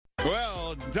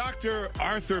Well, Dr.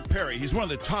 Arthur Perry, he's one of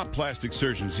the top plastic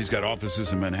surgeons. He's got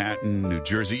offices in Manhattan, New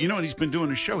Jersey. You know, and he's been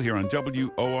doing a show here on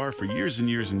WOR for years and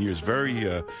years and years.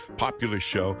 Very popular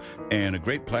show and a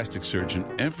great plastic surgeon.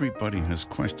 Everybody has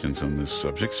questions on this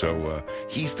subject, so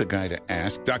he's the guy to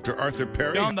ask. Dr. Arthur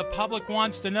Perry. John, the public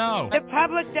wants to know. The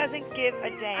public doesn't give a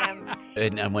damn.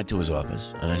 And I went to his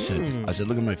office, and I said,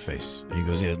 look at my face. And he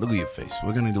goes, yeah, look at your face.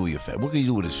 What can I do with your face? What can you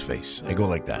do with his face? I go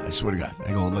like that. I swear to God.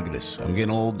 I go, look at this. I'm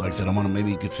getting old. Like I said,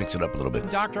 maybe you could fix it up a little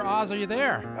bit. Dr. Oz, are you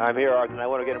there? I'm here, Arthur, and I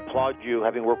want to again applaud you,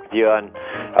 having worked with you on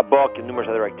a book and numerous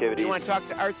other activities. You want to talk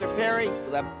to Arthur Perry,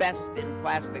 the best in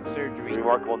plastic surgery.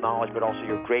 Remarkable knowledge, but also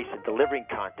your grace in delivering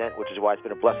content, which is why it's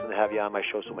been a blessing to have you on my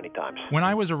show so many times. When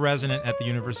I was a resident at the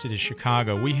University of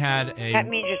Chicago, we had a... That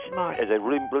means you're smart. As a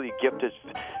really, really gifted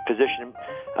physician,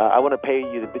 I want to pay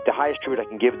you the highest tribute I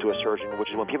can give to a surgeon, which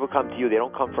is when people come to you, they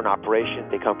don't come for an operation,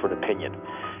 they come for an opinion.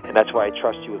 And that's why I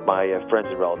trust you with my friends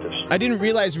and relatives. I didn't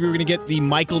realize we were going to get the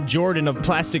Michael Jordan of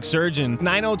plastic surgeon.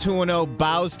 90210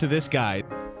 bows to this guy.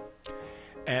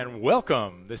 And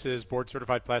welcome. This is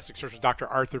board-certified plastic surgeon Dr.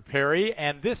 Arthur Perry,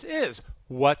 and this is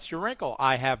What's Your Wrinkle?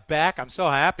 I have back. I'm so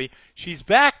happy. She's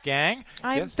back, gang.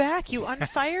 I'm back. You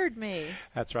unfired me.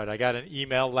 That's right. I got an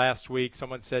email last week.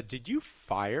 Someone said, did you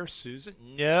fire Susan?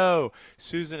 No.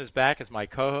 Susan is back as my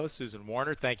co-host, Susan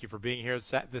Warner. Thank you for being here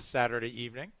this Saturday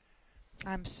evening.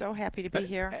 I'm so happy to be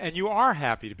here. And you are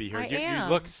happy to be here. I am. You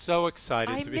look so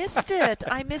excited I to be missed it.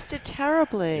 I missed it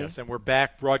terribly. Yes, and we're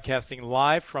back broadcasting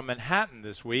live from Manhattan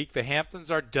this week. The Hamptons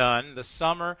are done. The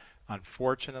summer,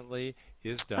 unfortunately,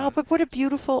 is done. Oh, but what a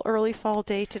beautiful early fall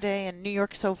day today, and New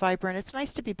York's so vibrant. It's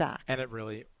nice to be back. And it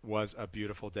really was a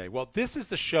beautiful day. Well, this is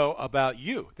the show about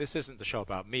you. This isn't the show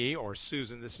about me or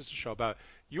Susan. This is the show about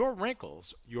your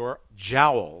wrinkles, your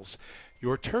jowls,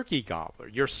 your turkey gobbler,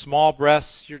 your small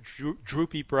breasts, your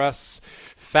droopy breasts,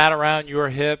 fat around your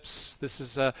hips. This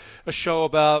is a show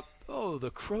about,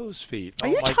 the crow's feet. Are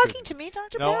you talking to me,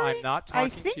 Dr. No, Perry? I'm not talking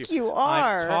to you. I think you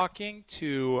are. I'm talking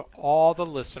to all the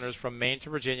listeners from Maine to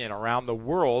Virginia and around the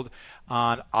world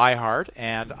on iHeart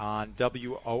and on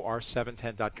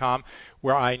WOR710.com,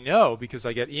 where I know, because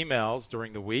I get emails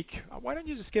during the week, why don't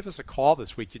you just give us a call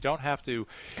this week? You don't have to.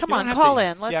 Come on, call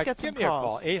in. Let's get some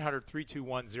calls. Give me a call,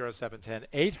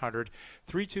 800-321-0710,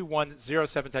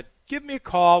 800-321-0710. Give me a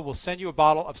call. We'll send you a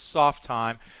bottle of Soft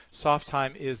Time. Soft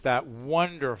Time is that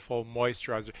wonderful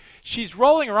moisturizer. She's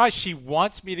rolling her eyes. She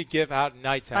wants me to give out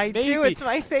nighttime. I do. It's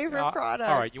my favorite product.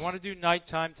 All right. You want to do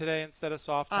nighttime today instead of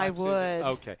Soft Time? I would. Susan?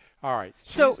 Okay. All right.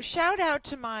 So shout out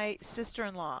to my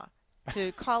sister-in-law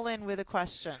to call in with a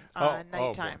question on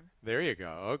nighttime. There you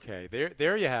go. Okay.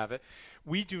 There you have it.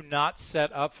 We do not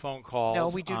set up phone calls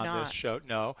on this show.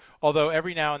 No. Although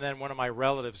every now and then one of my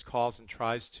relatives calls and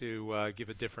tries to give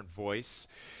a different voice.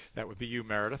 That would be you,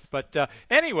 Meredith. But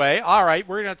anyway, all right,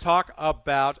 we're going to talk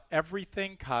about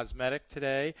everything cosmetic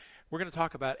today. We're going to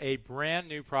talk about a brand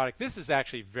new product. This is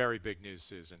actually very big news,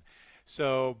 Susan.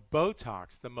 So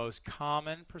Botox, the most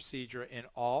common procedure in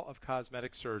all of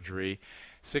cosmetic surgery,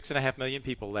 6.5 million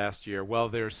people last year. Well,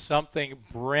 there's something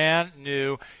brand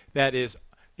new that is,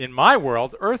 in my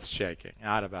world, earth-shaking.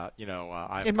 Not about,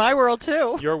 in my world,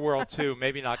 too. Your world, too.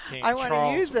 Maybe not King I Charles'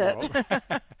 want to use it.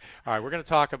 All right, we're going to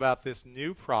talk about this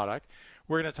new product.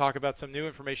 We're going to talk about some new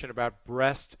information about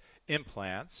breast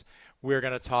implants. We're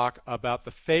going to talk about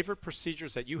the favorite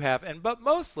procedures that you have. But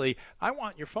mostly, I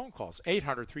want your phone calls.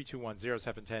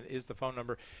 800-321-0710 is the phone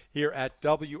number here at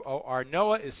WOR.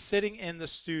 Noah is sitting in the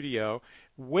studio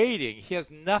waiting. He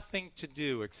has nothing to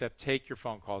do except take your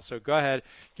phone calls. So go ahead.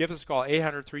 Give us a call.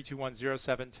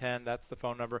 800-321-0710. That's the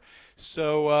phone number.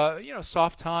 So,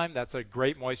 Soft Time, that's a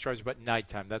great moisturizer. But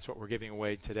nighttime, that's what we're giving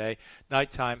away today.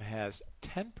 Nighttime has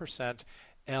 10%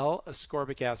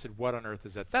 L-ascorbic acid. What on earth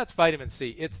is that? That's vitamin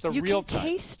C. It's the real time. You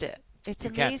can taste it. It's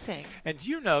amazing. And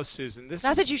do you know, Susan, this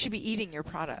Not that you should be eating your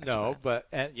product. No, but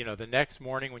the next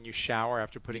morning when you shower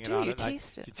after putting it on at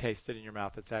night, you taste it in your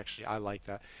mouth. It's actually, I like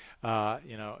that.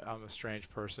 I'm a strange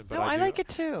person, but I like it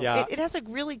too. Yeah, it has a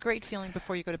really great feeling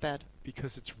before you go to bed.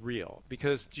 Because it's real.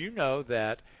 Because do you know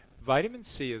that vitamin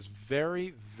C is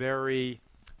very, very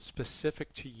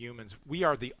specific to humans? We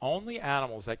are the only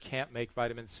animals that can't make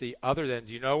vitamin C other than,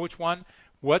 do you know which one?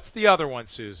 What's the other one,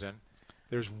 Susan?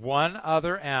 There's one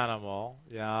other animal.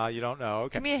 Yeah, you don't know.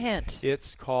 Okay. Give me a hint.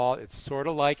 It's sort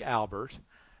of like Albert.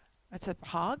 It's a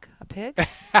hog? A pig?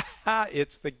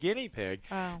 It's the guinea pig.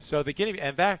 Oh. So the guinea pig.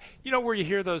 In fact, where you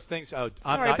hear those things. Oh,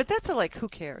 sorry, but that's who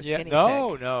cares? Yeah, guinea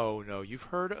no, pig. no. You've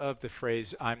heard of the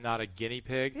phrase, I'm not a guinea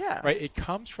pig? Yes. Right? It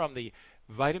comes from the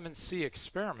vitamin C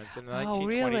experiments in the 1920s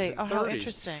really? and 30s. Oh, how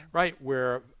interesting. Right,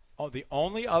 where the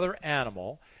only other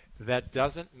animal that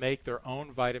doesn't make their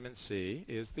own vitamin C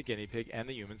is the guinea pig and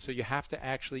the human. So you have to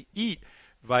actually eat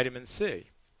vitamin C.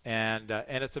 And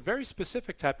it's a very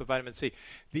specific type of vitamin C.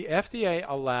 The FDA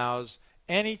allows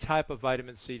any type of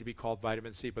vitamin C to be called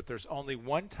vitamin C, but there's only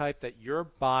one type that your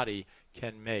body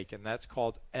can make, and that's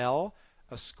called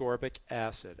L-ascorbic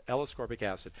acid. L-ascorbic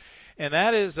acid. And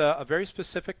that is a very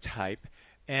specific type.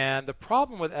 And the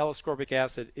problem with L-ascorbic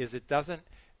acid is it doesn't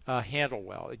handle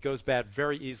well. It goes bad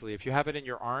very easily. If you have it in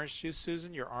your orange juice,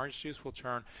 Susan, your orange juice will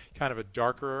turn kind of a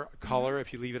darker color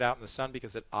if you leave it out in the sun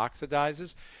because it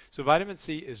oxidizes. So vitamin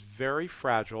C is very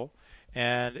fragile,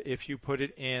 and if you put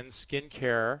it in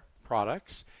skincare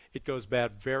products, it goes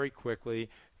bad very quickly.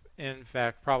 In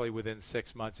fact, probably within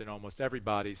 6 months in almost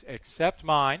everybody's, except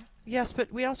mine. Yes,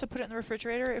 but we also put it in the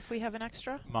refrigerator if we have an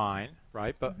extra. Mine,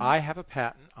 right? But I have a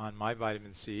patent on my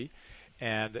vitamin C,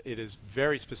 and it is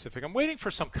very specific. I'm waiting for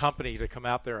some company to come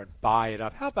out there and buy it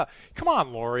up. How about, come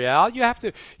on, L'Oreal, you have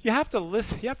to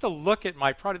listen, you have to look at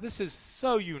my product. This is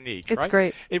so unique, It's right?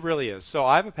 great. It really is. So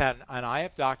I have a patent, and I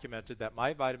have documented that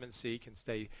my vitamin C can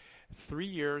stay 3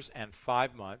 years and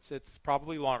 5 months. It's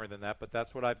probably longer than that, but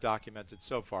that's what I've documented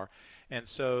so far. And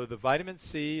so the vitamin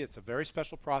C, it's a very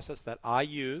special process that I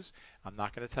use. I'm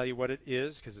not going to tell you what it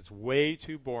is because it's way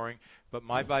too boring, but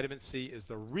my vitamin C is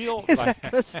the real... Is that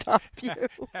going to stop you?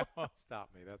 That won't stop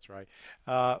me, that's right.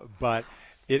 But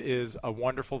it is a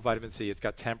wonderful vitamin C. It's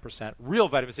got 10% real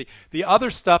vitamin C. The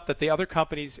other stuff that the other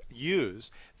companies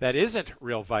use that isn't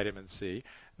real vitamin C,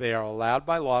 they are allowed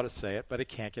by law to say it, but it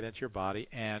can't get into your body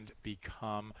and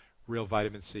become real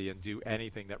vitamin C and do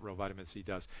anything that real vitamin C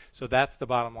does. So that's the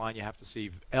bottom line. You have to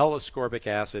see L-ascorbic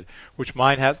acid, which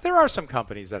mine has. There are some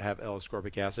companies that have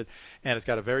L-ascorbic acid, and it's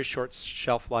got a very short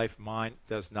shelf life. Mine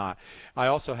does not. I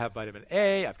also have vitamin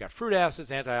A. I've got fruit acids,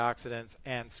 antioxidants,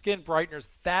 and skin brighteners.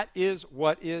 That is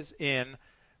what is in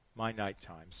my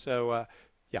nighttime. So,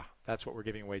 yeah, that's what we're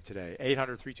giving away today.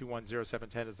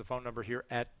 800-321-0710 is the phone number here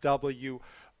at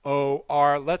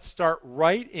WOR. Let's start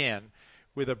right in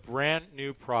with a brand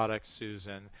new product,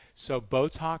 Susan. So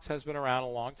Botox has been around a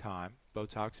long time.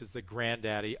 Botox is the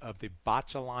granddaddy of the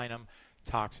botulinum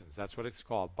toxins. That's what it's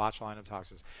called, botulinum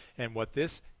toxins. And what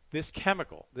this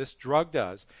chemical, this drug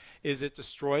does, is it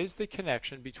destroys the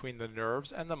connection between the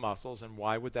nerves and the muscles. And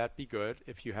why would that be good?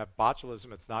 If you have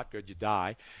botulism, it's not good. You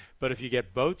die. But if you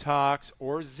get Botox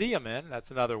or Xeomin,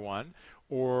 that's another one,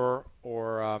 or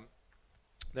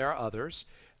there are others.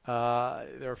 There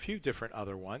are a few different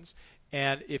other ones.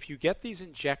 And if you get these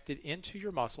injected into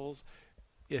your muscles,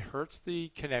 it hurts the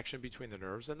connection between the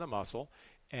nerves and the muscle,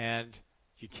 and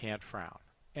you can't frown.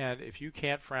 And if you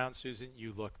can't frown, Susan,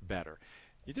 you look better.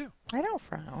 You do. I don't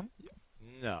frown.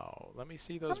 No. Let me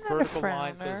see those I'm not a vertical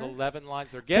lines, those frowner. 11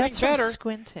 lines. They're getting That's better. from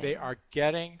squinting. They are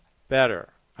getting better.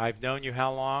 I've known you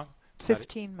how long?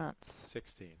 15 months.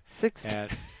 16. 16.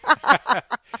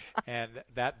 And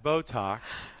that Botox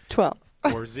 12.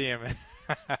 or Xeomin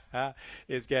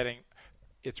is getting,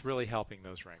 it's really helping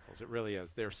those wrinkles. It really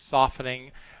is. They're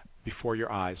softening before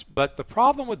your eyes. But the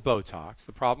problem with Botox,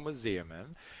 the problem with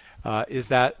Xeomin, is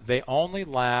that they only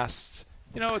last,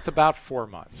 it's about 4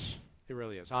 months. It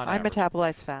really is. On I average.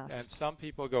 metabolize fast. And some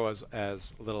people go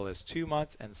as little as 2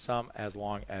 months and some as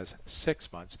long as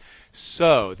 6 months.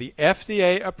 So the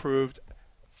FDA approved,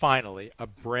 finally, a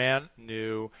brand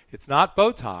new, it's not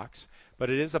Botox, but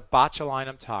it is a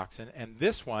botulinum toxin. And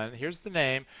this one, here's the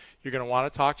name. You're going to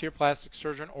want to talk to your plastic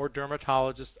surgeon or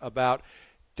dermatologist about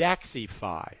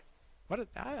Daxxify. I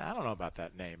don't know about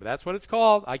that name, but that's what it's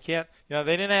called. I can't, they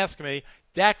didn't ask me.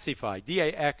 Daxxify,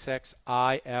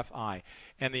 D-A-X-X-I-F-I.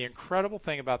 And the incredible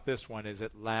thing about this one is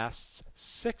it lasts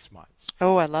 6 months.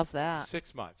 Oh, I love that.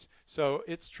 6 months. So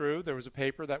it's true. There was a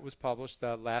paper that was published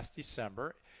last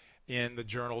December in the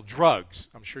journal Drugs.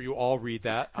 I'm sure you all read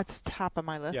that. That's top of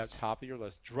my list. Yeah, top of your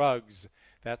list. Drugs.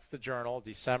 That's the journal,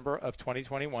 December of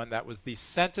 2021. That was the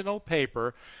sentinel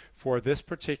paper for this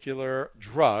particular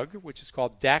drug, which is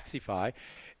called Daxxify.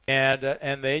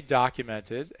 And they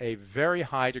documented a very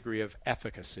high degree of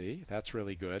efficacy. That's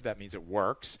really good. That means it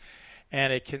works.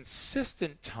 And a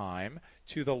consistent time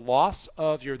to the loss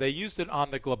of they used it on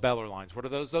the glabellar lines. What are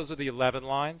those? Those are the 11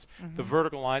 lines, the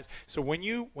vertical lines. So when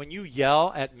you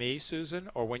yell at me, Susan,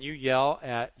 or when you yell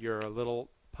at your little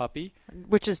puppy.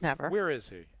 Which is never. Where is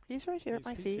he? He's right here at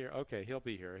my feet. He's here. Okay, he'll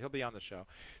be here. He'll be on the show.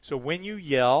 So when you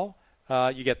yell,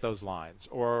 you get those lines.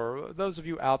 Or those of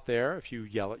you out there, if you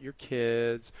yell at your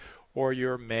kids or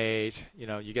your mate,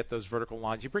 you get those vertical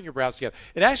lines. You bring your brows together.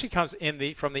 It actually comes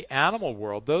from the animal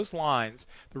world. Those lines,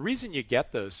 the reason you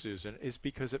get those, Susan, is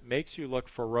because it makes you look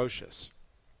ferocious.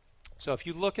 So if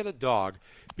you look at a dog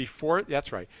before,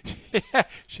 that's right,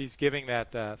 she's giving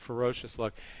that ferocious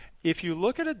look. If you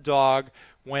look at a dog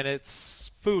when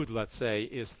its food, let's say,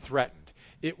 is threatened,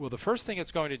 the first thing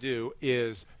it's going to do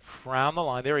is frown the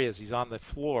line. There he is. He's on the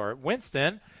floor.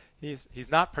 Winston, he's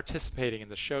not participating in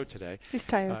the show today. He's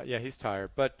tired. Yeah, he's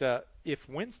tired. But if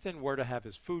Winston were to have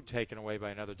his food taken away by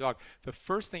another dog, the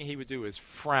first thing he would do is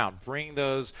frown, bring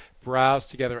those brows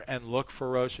together, and look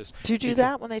ferocious. Do you do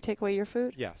that when they take away your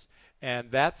food? Yes. And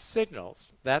that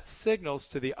signals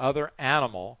to the other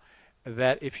animal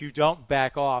that if you don't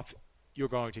back off, you're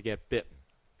going to get bitten.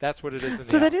 That's what it is.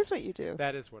 So that is what you do.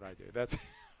 That is what I do. That's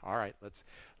all right. Let's.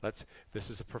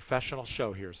 This is a professional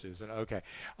show here, Susan. Okay.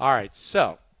 All right.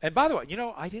 So, and by the way,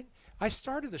 I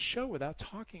started the show without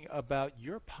talking about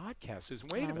your podcast, Susan.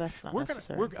 Wait a minute. That's not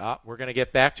necessary. We're going to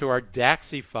get back to our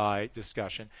Daxify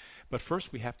discussion. But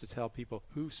first, we have to tell people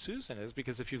who Susan is,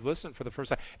 because if you've listened for the first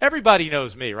time, everybody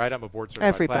knows me, right? I'm a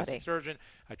board-certified plastic surgeon.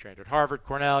 I trained at Harvard,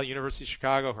 Cornell, University of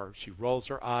Chicago. She rolls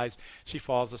her eyes. She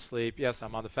falls asleep. Yes,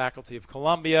 I'm on the faculty of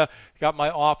Columbia. Got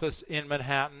my office in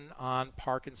Manhattan on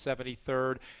Park and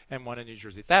 73rd and one in New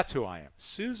Jersey. That's who I am.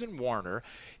 Susan Warner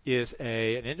is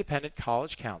an independent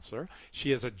college counselor.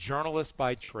 She is a journalist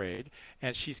by trade,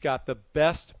 and she's got the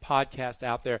best podcast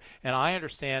out there. And I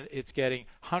understand it's getting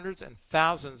hundreds and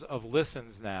thousands of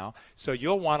listens now, so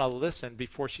you'll want to listen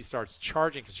before she starts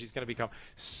charging, because she's going to become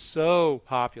so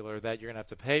popular that you're going to have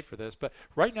to pay for this. But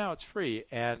right now it's free,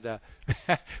 and the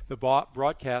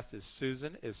broadcast is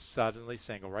Susan is Suddenly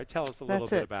Single, right? Tell us a little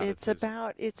bit about it.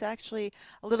 It's actually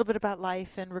a little bit about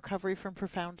life and recovery from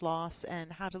profound loss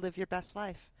and how to live your best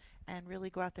life and really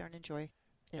go out there and enjoy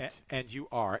it. And you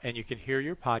can hear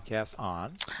your podcast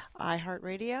on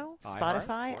iHeartRadio,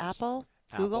 Spotify, Apple,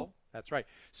 Google. That's right.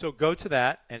 So go to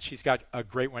that, and she's got a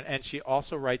great one. And she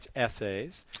also writes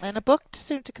essays. And a book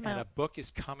soon to come out. And a book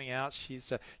is coming out.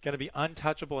 She's going to be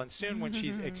untouchable. And soon, when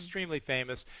she's extremely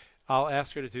famous, I'll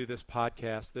ask her to do this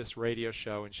podcast, this radio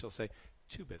show, and she'll say,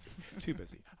 too busy.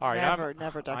 All right.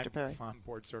 Never, Dr. Perry. I'm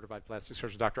board-certified plastic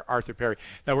surgeon, Dr. Arthur Perry.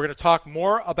 Now, we're going to talk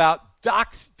more about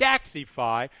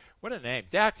Daxify. What a name,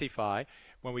 Daxify.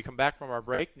 When we come back from our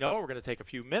break, we're going to take a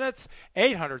few minutes.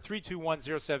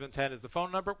 800-321-0710 is the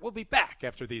phone number. We'll be back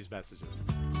after these messages.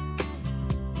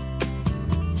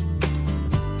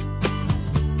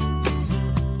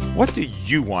 What do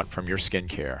you want from your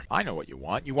skincare? I know what you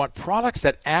want. You want products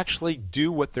that actually do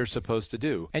what they're supposed to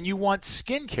do. And you want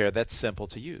skincare that's simple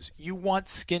to use. You want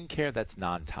skincare that's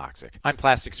non-toxic. I'm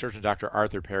plastic surgeon Dr.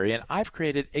 Arthur Perry, and I've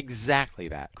created exactly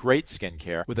that. Great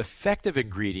skincare with effective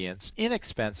ingredients,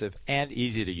 inexpensive, and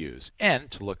easy to use. And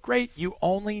to look great, you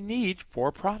only need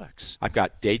 4 products. I've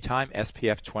got daytime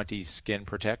SPF 20 skin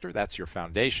protector. That's your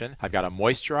foundation. I've got a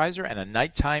moisturizer and a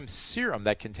nighttime serum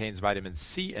that contains vitamin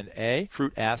C and A,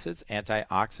 fruit acids,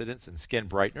 antioxidants, and skin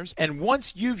brighteners. And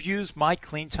once you've used my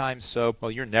Clean Time soap,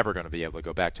 well, you're never going to be able to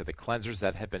go back to the cleansers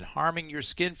that have been harming your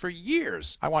skin for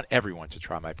years. I want everyone to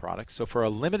try my products. So for a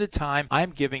limited time, I'm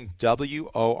giving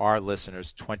WOR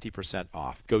listeners 20%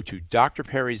 off. Go to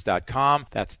drperrys.com.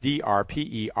 That's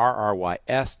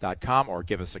DRPERRYS.com, or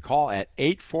give us a call at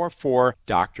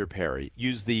 844-DR-PERRY.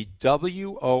 Use the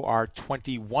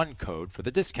WOR21 code for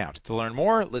the discount. To learn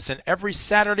more, listen every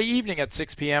Saturday evening at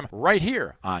 6 p.m. right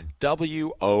here on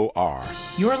WOR.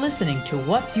 You're listening to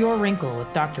What's Your Wrinkle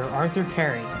with Dr. Arthur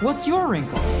Perry. What's your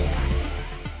wrinkle?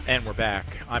 And we're back.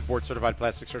 I'm board-certified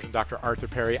plastic surgeon Dr. Arthur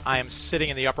Perry. I am sitting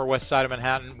in the Upper West Side of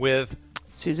Manhattan with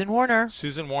Susan Warner.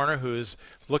 Susan Warner, who's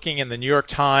looking in the New York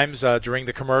Times during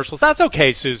the commercials. That's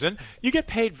okay, Susan. You get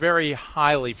paid very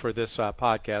highly for this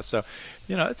podcast, so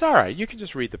it's all right. You can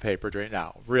just read the paper during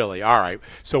now. Really, all right.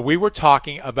 So we were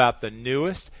talking about the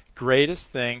newest, greatest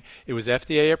thing. It was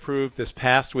FDA approved this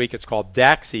past week. It's called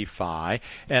Daxify,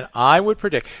 and I would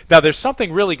predict. Now, there's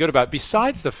something really good about it,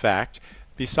 besides the fact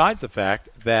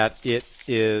that it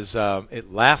is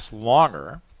it lasts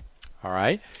longer. All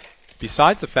right.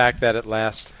 Besides the fact that it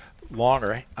lasts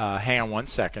longer, hang on one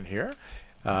second here.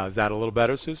 Is that a little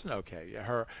better, Susan? Okay. Yeah,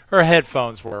 her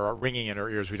headphones were ringing in her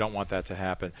ears. We don't want that to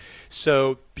happen.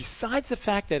 So besides the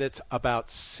fact that it's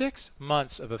about 6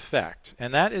 months of effect,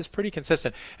 and that is pretty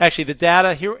consistent. Actually, the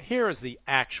data, here is the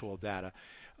actual data.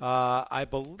 I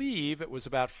believe it was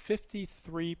about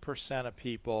 53% of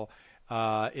people,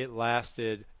 it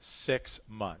lasted 6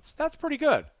 months. That's pretty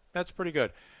good.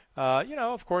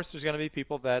 Of course, there's going to be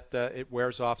people that it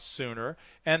wears off sooner,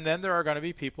 and then there are going to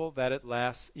be people that it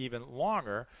lasts even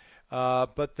longer.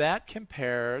 But that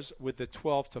compares with the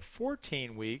 12 to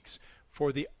 14 weeks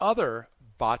for the other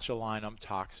botulinum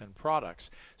toxin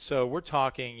products. So we're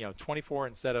talking, 24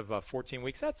 instead of 14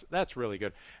 weeks. That's really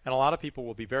good, and a lot of people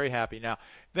will be very happy. Now,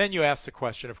 then you ask the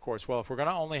question, of course, well, if we're going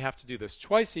to only have to do this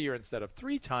twice a year instead of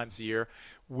 3 times a year,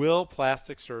 will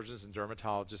plastic surgeons and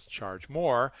dermatologists charge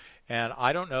more? And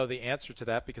I don't know the answer to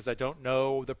that because I don't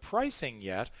know the pricing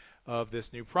yet of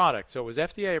this new product. So it was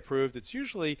FDA approved. It's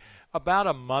usually about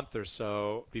a month or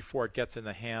so before it gets in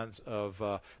the hands of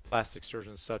plastic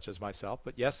surgeons such as myself.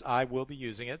 But yes, I will be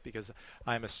using it because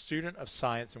I'm a student of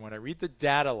science, and when I read the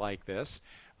data like this,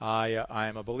 I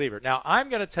am a believer. Now, I'm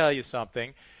going to tell you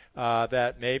something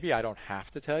that maybe I don't have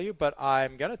to tell you, but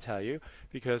I'm going to tell you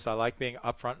because I like being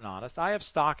upfront and honest. I have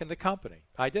stock in the company.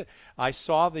 I did. I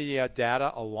saw the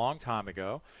data a long time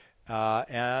ago,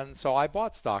 and so I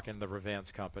bought stock in the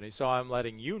Revance company. So I'm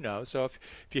letting you know. So if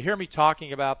you hear me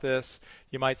talking about this,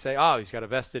 you might say, oh, he's got a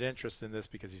vested interest in this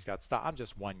because he's got stock. I'm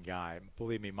just one guy.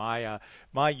 Believe me,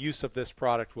 my use of this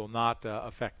product will not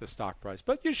affect the stock price.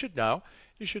 But you should know.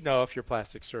 You should know if your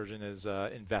plastic surgeon is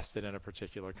invested in a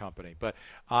particular company. But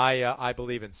I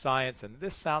believe in science, and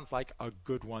this sounds like a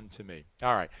good one to me.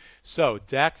 All right. So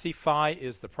Daxxify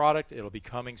is the product. It'll be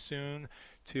coming soon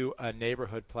to a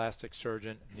neighborhood plastic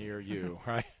surgeon near you.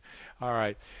 Right? All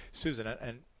right. Susan,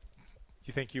 and do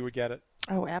you think you would get it?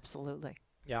 Oh, absolutely.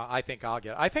 Yeah, I think I'll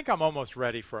get it. I think I'm almost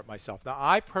ready for it myself. Now,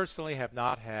 I personally have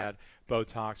not had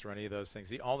Botox or any of those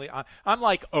things. I'm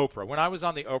like Oprah. When I was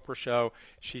on the Oprah show,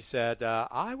 she said,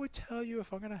 I would tell you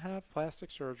if I'm going to have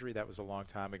plastic surgery. That was a long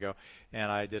time ago.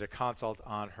 And I did a consult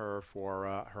on her for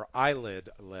her eyelid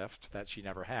lift that she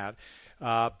never had.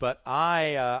 But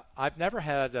I've never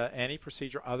had any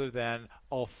procedure other than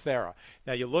Ulthera.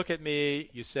 Now, you look at me,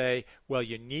 you say, well,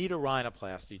 you need a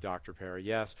rhinoplasty, Dr. Perry.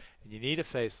 Yes, and you need a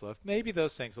facelift. Maybe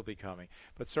those things will be coming.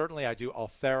 But certainly I do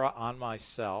Ulthera on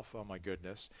myself. Oh, my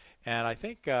goodness. And I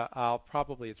think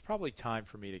it's probably time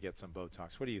for me to get some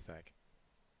Botox. What do you think?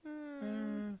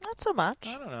 Not so much.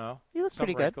 I don't know. You look some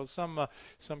pretty wrinkles, good.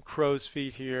 Some crow's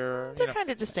feet here. They're kind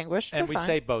of distinguished. And They're we fine.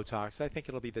 say Botox. I think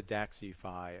it'll be the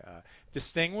Daxxify.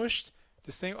 Distinguished?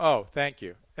 Oh, thank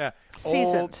you. Yeah.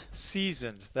 Seasoned. Old,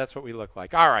 seasoned. That's what we look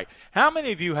like. All right. How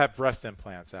many of you have breast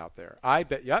implants out there? I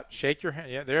bet. Yep. Shake your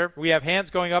hand. Yeah, there. We have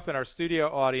hands going up in our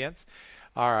studio audience.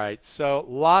 All right. So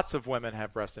lots of women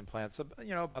have breast implants.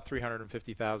 About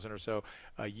 350,000 or so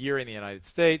a year in the United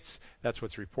States. That's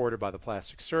what's reported by the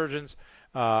plastic surgeons.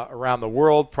 Around the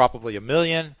world, probably 1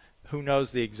 million. Who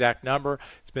knows the exact number?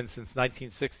 It's been since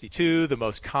 1962, the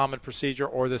most common procedure,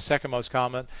 or the second most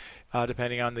common,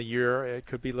 depending on the year. It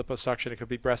could be liposuction, it could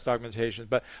be breast augmentation,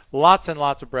 but lots and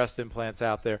lots of breast implants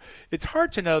out there. It's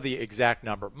hard to know the exact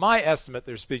number. My estimate,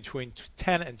 there's between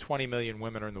 10 and 20 million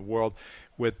women in the world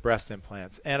with breast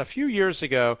implants. And a few years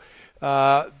ago,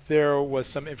 there was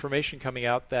some information coming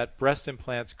out that breast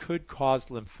implants could cause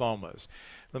lymphomas.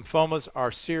 Lymphomas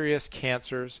are serious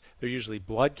cancers. They're usually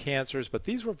blood cancers, but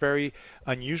these were very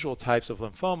unusual types of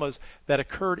lymphomas that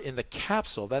occurred in the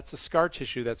capsule. That's the scar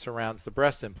tissue that surrounds the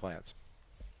breast implants.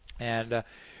 And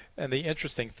the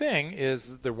interesting thing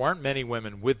is there weren't many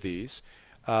women with these,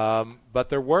 but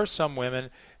there were some women.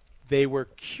 They were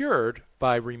cured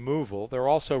by removal. They're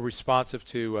also responsive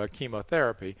to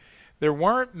chemotherapy. There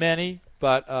weren't many,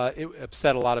 but it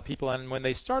upset a lot of people. And when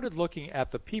they started looking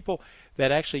at the people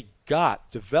that actually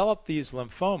developed these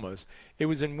lymphomas, it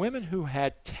was in women who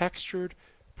had textured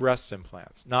breast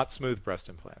implants, not smooth breast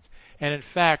implants. And in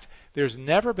fact, there's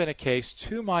never been a case,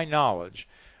 to my knowledge,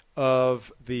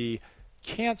 of the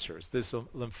cancers, these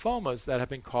lymphomas that have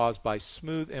been caused by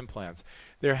smooth implants.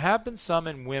 There have been some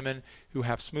in women who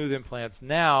have smooth implants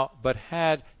now, but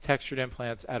had textured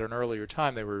implants at an earlier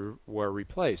time. They were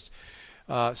replaced.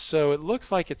 So it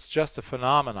looks like it's just a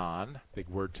phenomenon, big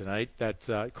word tonight, that's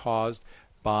caused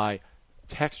by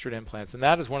textured implants. And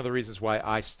that is one of the reasons why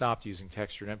I stopped using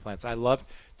textured implants. I loved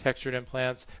textured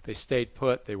implants. They stayed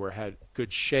put. They had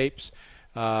good shapes.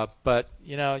 But,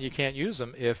 you can't use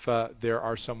them if there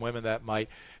are some women that might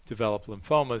develop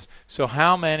lymphomas. So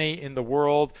how many in the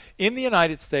world? In the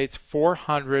United States,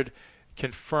 400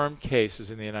 confirmed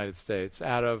cases in the United States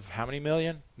out of how many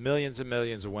million? Millions and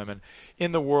millions of women.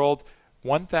 In the world,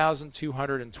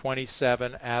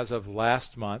 1,227 as of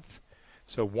last month.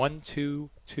 So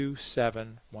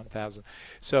 1,227, 1,000.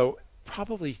 So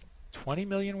probably 20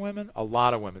 million women, a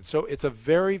lot of women. So it's a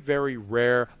very, very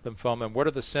rare lymphoma. And what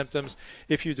are the symptoms?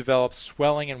 If you develop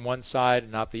swelling in one side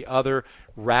and not the other,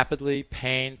 rapidly,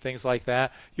 pain, things like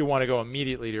that, you want to go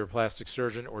immediately to your plastic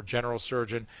surgeon or general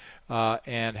surgeon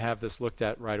and have this looked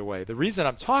at right away. The reason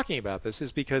I'm talking about this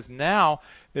is because now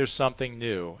there's something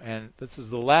new. And this is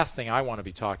the last thing I want to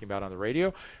be talking about on the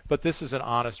radio, but this is an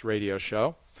honest radio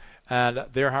show. And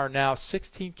there are now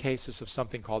 16 cases of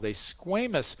something called a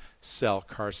squamous cell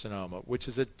carcinoma, which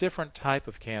is a different type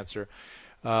of cancer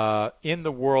in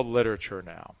the world literature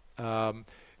now.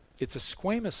 it's a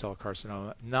squamous cell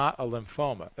carcinoma, not a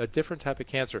lymphoma, a different type of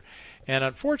cancer. And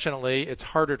unfortunately, it's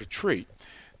harder to treat.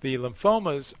 The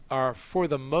lymphomas are, for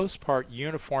the most part,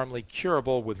 uniformly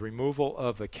curable with removal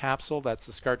of the capsule, that's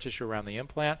the scar tissue around the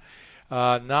implant.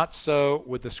 Not so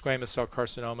with the squamous cell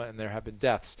carcinoma, and there have been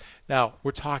deaths. Now,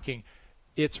 we're talking,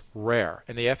 it's rare,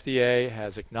 and the FDA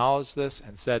has acknowledged this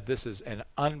and said this is an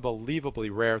unbelievably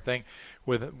rare thing.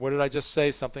 With, what did I just say,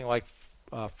 something like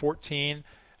 16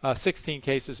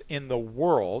 cases in the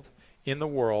world,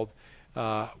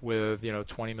 with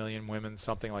 20 million women,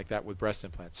 something like that, with breast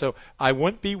implants. So I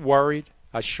wouldn't be worried.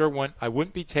 I sure wouldn't. I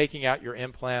wouldn't be taking out your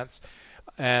implants.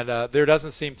 And there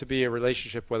doesn't seem to be a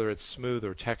relationship whether it's smooth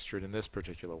or textured in this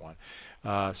particular one.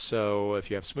 So if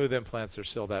you have smooth implants, there's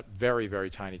still that very, very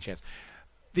tiny chance.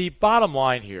 The bottom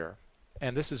line here,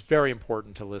 and this is very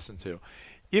important to listen to,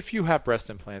 if you have breast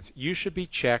implants, you should be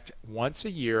checked once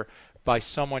a year by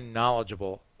someone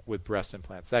knowledgeable with breast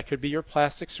implants. That could be your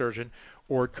plastic surgeon,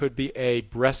 or it could be a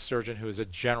breast surgeon who is a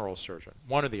general surgeon,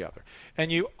 one or the other.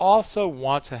 And you also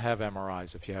want to have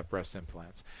MRIs if you have breast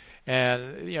implants.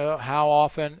 And how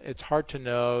often, it's hard to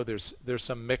know. There's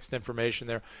some mixed information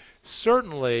there.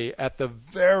 Certainly, at the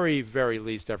very, very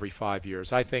least, every 5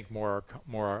 years. I think more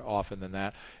often than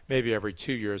that. Maybe every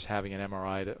 2 years, having an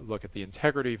MRI to look at the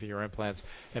integrity of your implants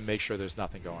and make sure there's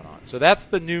nothing going on. So that's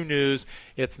the new news.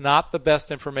 It's not the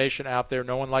best information out there.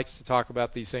 No one likes to talk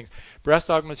about these things. Breast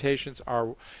augmentations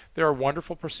they're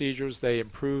wonderful procedures. They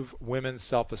improve women's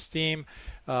self-esteem.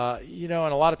 And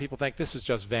a lot of people think this is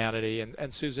just vanity.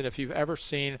 And Susan, if you've ever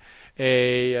seen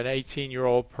an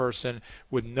 18-year-old person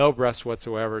with no breasts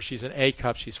whatsoever, she's an A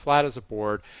cup, she's flat as a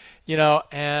board,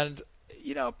 and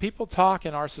people talk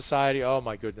in our society, oh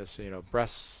my goodness,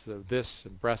 breasts this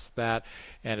and breasts that,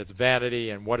 and it's vanity,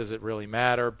 and what does it really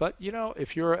matter? But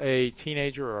if you're a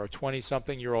teenager or a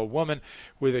 20-something-year-old woman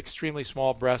with extremely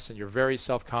small breasts and you're very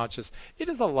self-conscious, it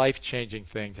is a life-changing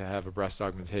thing to have a breast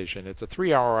augmentation. It's a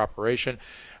 3-hour operation,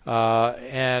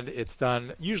 and it's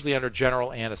done usually under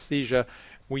general anesthesia.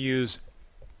 We use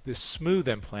the smooth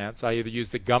implants. I either use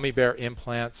the gummy bear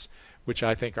implants, which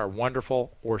I think are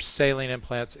wonderful, or saline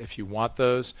implants if you want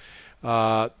those.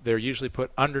 They're usually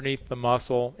put underneath the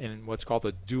muscle in what's called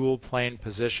a dual plane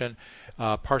position,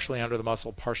 partially under the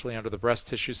muscle, partially under the breast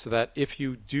tissue, so that if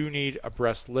you do need a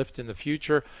breast lift in the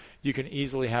future, you can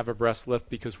easily have a breast lift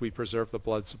because we preserve the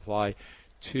blood supply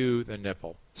to the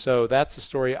nipple. So that's the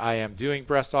story. I am doing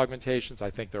breast augmentations.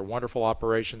 I think they're wonderful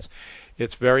operations.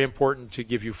 It's very important to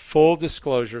give you full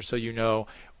disclosure so you know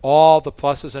all the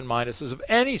pluses and minuses of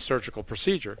any surgical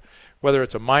procedure, whether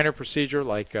it's a minor procedure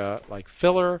like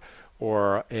filler,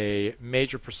 or a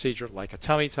major procedure like a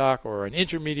tummy tuck, or an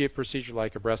intermediate procedure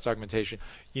like a breast augmentation.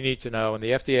 You need to know, and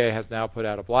the FDA has now put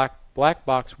out a black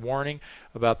box warning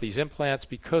about these implants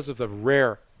because of the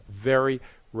very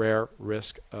rare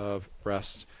risk of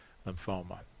breast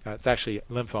lymphoma. It's actually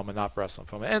lymphoma, not breast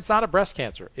lymphoma. And it's not a breast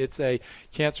cancer. It's a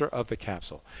cancer of the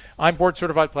capsule. I'm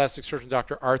board-certified plastic surgeon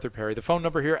Dr. Arthur Perry. The phone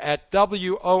number here at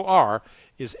WOR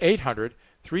is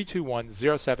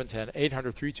 800-321-0710,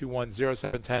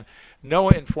 800-321-0710.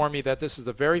 Noah informed me that this is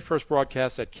the very first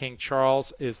broadcast that King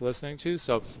Charles is listening to.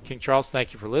 So, King Charles,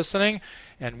 thank you for listening.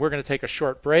 And we're going to take a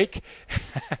short break.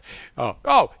 Yeah,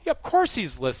 of course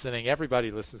he's listening. Everybody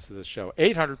listens to this show.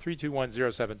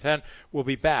 800-321-0710. We'll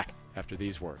be back after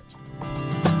these words.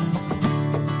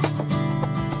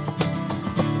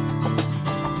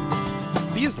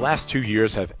 These last 2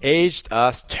 years have aged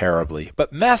us terribly,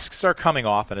 but masks are coming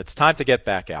off and it's time to get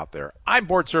back out there. I'm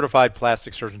board-certified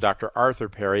plastic surgeon Dr. Arthur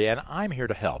Perry, and I'm here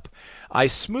to help. I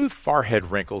smooth forehead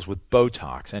wrinkles with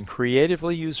Botox and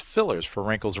creatively use fillers for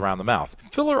wrinkles around the mouth.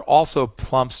 Filler also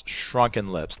plumps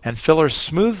shrunken lips, and filler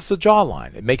smooths the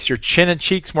jawline. It makes your chin and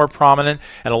cheeks more prominent,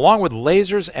 and along with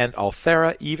lasers and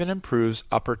Ulthera, even improves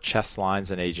upper chest lines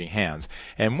and aging hands.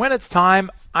 And when it's time,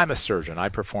 I'm a surgeon. I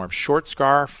perform short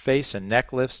scar, face, and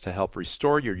neck lifts to help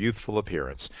restore your youthful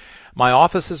appearance. My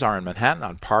offices are in Manhattan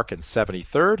on Park and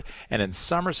 73rd and in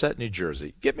Somerset, New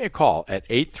Jersey. Give me a call at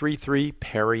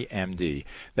 833-PERRY-MD.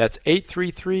 That's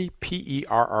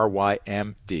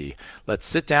 833-PERRY-MD. Let's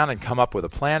sit down and come up with a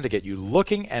plan to get you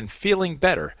looking and feeling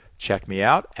better. Check me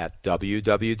out at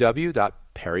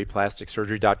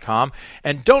www.perryplasticsurgery.com.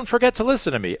 And don't forget to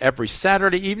listen to me every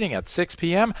Saturday evening at 6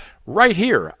 p.m. right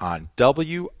here on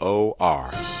WOR.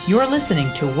 You're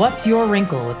listening to What's Your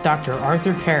Wrinkle with Dr.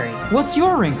 Arthur Perry. What's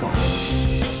your wrinkle?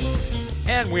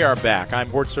 And we are back. I'm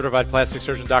board-certified plastic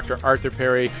surgeon Dr. Arthur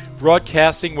Perry,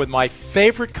 broadcasting with my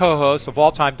favorite co-host of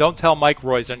all time. Don't tell Mike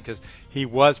Roizen, because he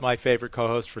was my favorite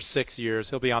co-host for 6 years.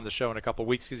 He'll be on the show in a couple of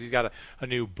weeks because he's got a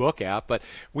new book out. But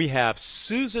we have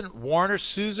Susan Warner.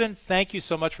 Susan, thank you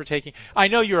so much for taking. I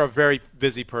know you're a very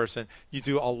busy person. You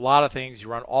do a lot of things. You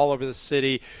run all over the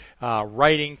city,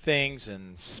 writing things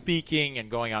and speaking and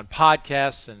going on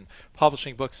podcasts and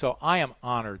publishing books. So I am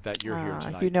honored that you're here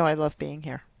tonight. You know I love being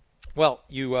here. Well,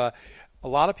 you, a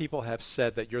lot of people have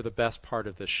said that you're the best part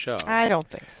of this show. I don't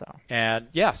think so. And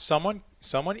yeah, someone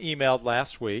emailed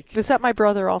last week. Was that my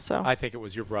brother also? I think it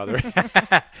was your brother.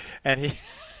 and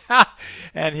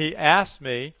he asked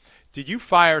me, "Did you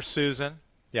fire Susan?"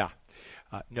 Yeah.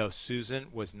 No, Susan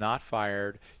was not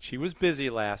fired. She was busy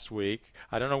last week.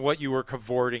 I don't know what you were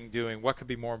cavorting doing. What could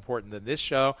be more important than this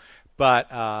show? But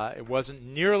it wasn't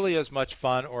nearly as much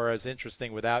fun or as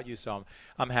interesting without you, so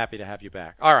I'm happy to have you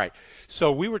back. All right.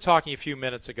 So we were talking a few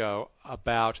minutes ago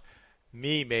about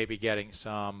me maybe getting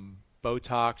some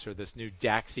Botox or this new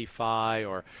Daxxify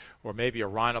or maybe a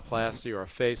rhinoplasty or a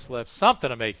facelift, something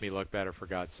to make me look better, for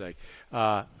God's sake.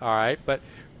 All right. But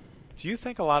do you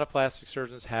think a lot of plastic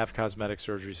surgeons have cosmetic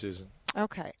surgery, Susan?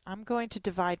 Okay. I'm going to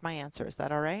divide my answer. Is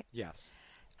that all right? Yes.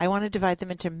 I want to divide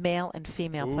them into male and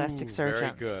female plastic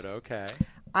surgeons. Very good. Okay.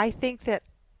 I think that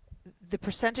the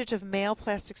percentage of male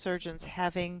plastic surgeons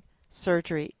having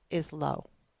surgery is low.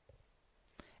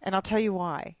 And I'll tell you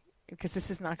why, because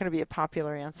this is not going to be a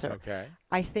popular answer. Okay.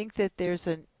 I think that there's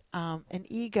an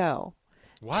ego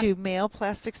What? to male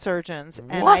plastic surgeons,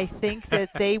 and What? I think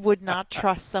that they would not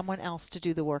trust someone else to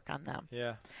do the work on them.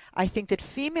 Yeah. I think that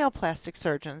female plastic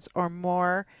surgeons are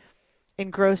more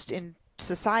engrossed in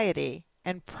society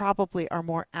and probably are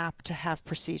more apt to have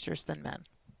procedures than men.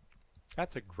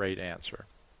 That's a great answer.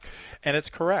 And it's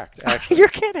correct, actually. You're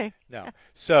kidding. No.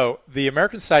 So the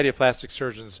American Society of Plastic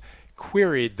Surgeons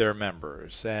queried their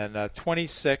members, and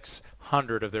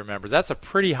 2,600 of their members. That's a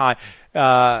pretty high.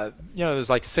 There's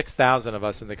like 6,000 of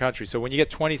us in the country. So when you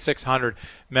get 2,600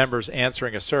 members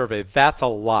answering a survey, that's a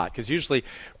lot. Because usually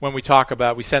when we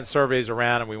send surveys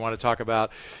around and we want to talk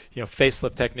about,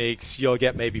 facelift techniques, you'll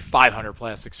get maybe 500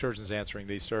 plastic surgeons answering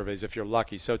these surveys if you're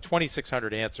lucky. So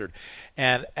 2,600 answered,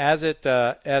 and as it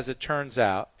turned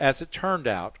out,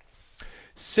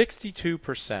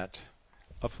 62%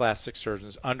 of plastic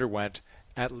surgeons underwent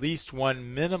at least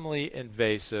one minimally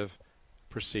invasive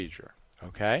procedure.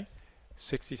 Okay?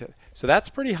 60. So that's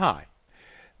pretty high.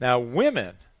 Now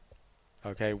women,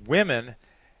 85%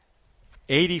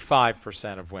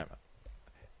 of women,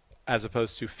 as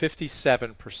opposed to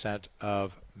 57%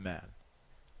 of men.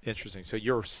 Interesting. So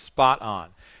you're spot on.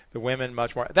 The women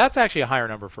much more. That's actually a higher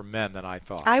number for men than I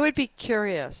thought. I would be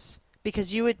curious,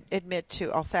 because you would admit to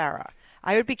Althara,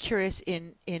 I would be curious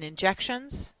in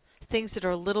injections, things that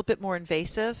are a little bit more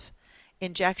invasive,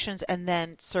 injections, and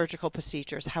then surgical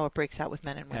procedures, how it breaks out with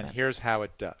men and women. And here's how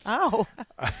it does. Oh.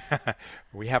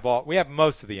 We have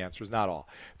most of the answers, not all.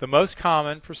 The most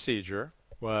common procedure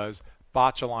was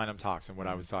botulinum toxin, what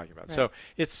I was talking about. Right. So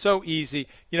it's so easy.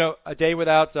 A day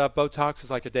without Botox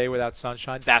is like a day without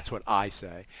sunshine. That's what I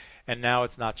say. And now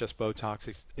it's not just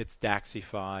Botox. It's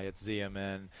Daxxify, it's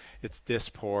Xeomin, it's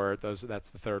Dysport.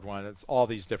 That's the third one. It's all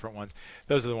these different ones.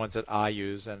 Those are the ones that I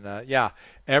use. And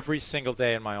every single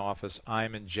day in my office,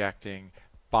 I'm injecting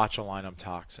botulinum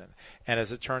toxin. And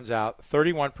as it turns out,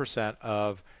 31%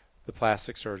 of the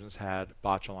plastic surgeons had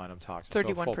botulinum toxin.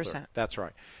 31%. That's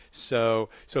right. So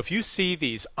if you see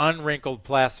these unwrinkled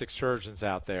plastic surgeons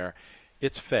out there,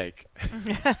 it's fake.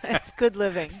 It's good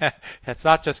living. It's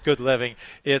not just good living.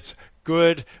 It's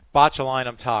good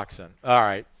botulinum toxin. All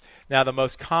right. Now, the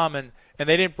most common, and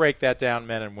they didn't break that down,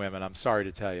 men and women, I'm sorry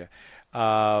to tell you.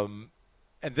 And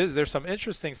there's some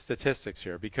interesting statistics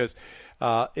here, because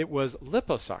it was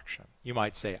liposuction. You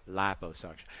might say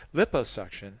liposuction.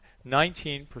 Liposuction,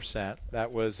 19%,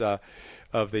 that was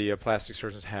of the plastic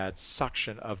surgeons had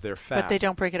suction of their fat. But they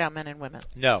don't break it out, men and women.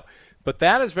 No. But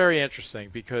that is very interesting,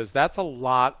 because that's a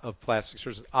lot of plastic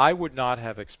surgeons. I would not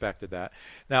have expected that.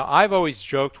 Now, I've always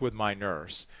joked with my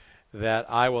nurse that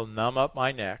I will numb up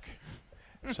my neck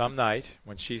some night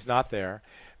when she's not there,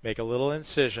 make a little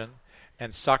incision,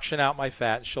 and suction out my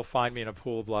fat, and she'll find me in a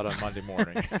pool of blood on Monday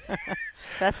morning.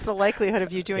 That's the likelihood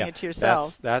of you doing it to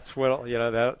yourself. That's what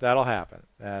that'll happen.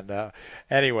 And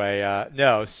anyway,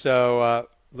 no. So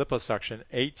liposuction,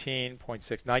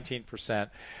 18.6,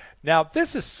 19%. Now,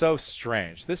 this is so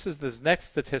strange. This next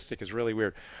statistic is really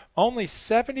weird. Only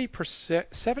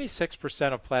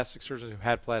 76% of plastic surgeons who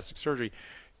had plastic surgery,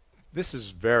 this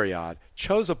is very odd,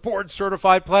 chose a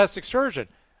board-certified plastic surgeon.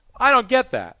 I don't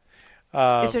get that.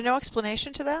 Is there no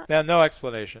explanation to that? No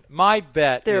explanation. My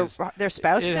bet Their is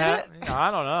spouse did it?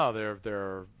 I don't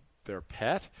know. Their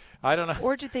pet. I don't know.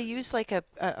 Or did they use like a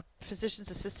physician's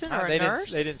assistant or a they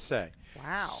nurse? They didn't say.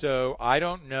 Wow. So I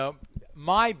don't know.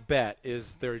 My bet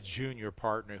is their junior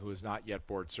partner, who is not yet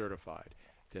board certified,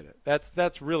 did it.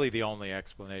 That's really the only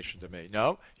explanation to me.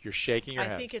 No, you're shaking your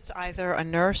head. I think it's either a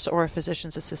nurse or a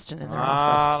physician's assistant in their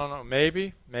office. I don't know.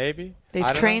 Maybe.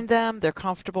 They've trained them. They're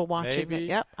comfortable watching it.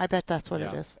 Yep, I bet that's what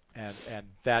it is. And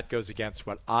that goes against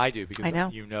what I do, because I know.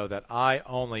 you know that a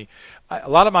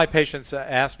lot of my patients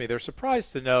ask me, they're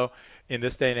surprised to know in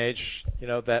this day and age,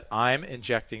 that I'm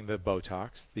injecting the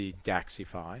Botox, the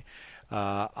Daxxify.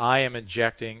 I am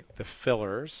injecting the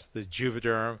fillers, the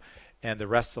Juvederm, and the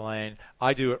Restylane.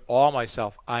 I do it all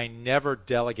myself. I never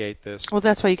delegate this. Well,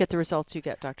 that's why you get the results you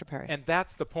get, Dr. Perry. And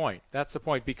that's the point. That's the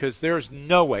point, because there's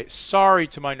no way. Sorry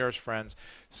to my nurse friends.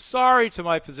 Sorry to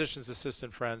my physician's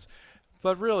assistant friends.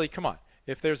 But really, come on.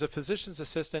 If there's a physician's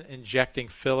assistant injecting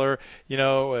filler,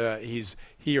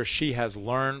 he or she has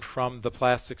learned from the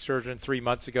plastic surgeon. 3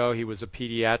 months ago, he was a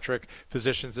pediatric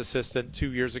physician's assistant.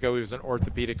 2 years ago, he was an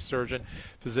orthopedic surgeon,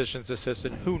 physician's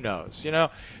assistant. Who knows?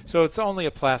 So it's only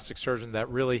a plastic surgeon that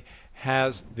really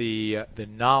has the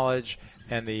knowledge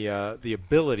and the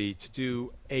ability to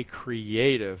do a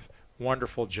creative,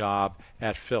 wonderful job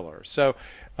at filler. So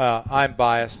I'm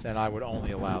biased, and I would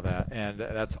only allow that. And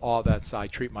that's all. I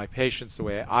treat my patients the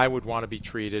way I would want to be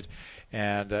treated,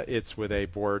 and it's with a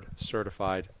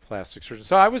board-certified plastic surgeon.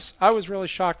 So I was really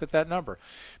shocked at that number.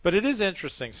 But it is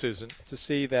interesting, Susan, to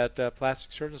see that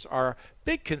plastic surgeons are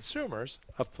big consumers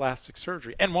of plastic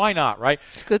surgery. And why not, right?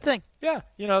 It's a good thing. Yeah.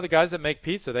 The guys that make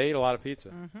pizza, they eat a lot of pizza.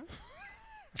 Mm-hmm.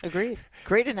 Agreed.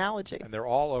 Great analogy. And they're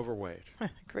all overweight.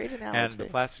 Great analogy. And the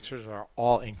plastic surgeons are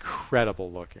all incredible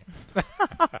looking.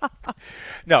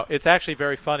 No, it's actually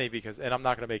very funny because, and I'm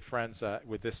not going to make friends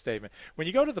with this statement. When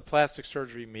you go to the plastic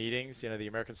surgery meetings, the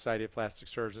American Society of Plastic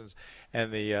Surgeons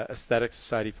and the Aesthetic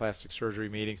Society Plastic Surgery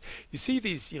meetings, you see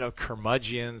these,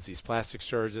 curmudgeons, these plastic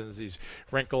surgeons, these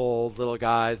wrinkled little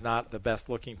guys, not the best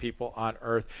looking people on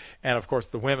earth. And of course,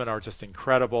 the women are just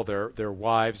incredible. Their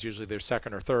wives, usually their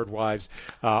second or third wives.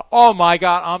 Oh my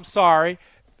God, I'm sorry.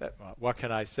 What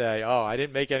can I say? Oh, I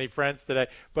didn't make any friends today.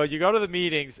 But you go to the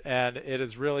meetings, and it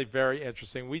is really very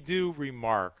interesting. We do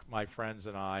remark, my friends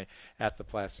and I, at the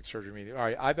plastic surgery meeting. All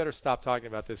right, I better stop talking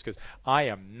about this because I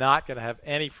am not going to have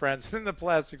any friends in the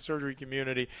plastic surgery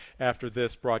community after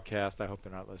this broadcast. I hope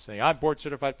they're not listening. I'm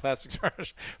board-certified plastic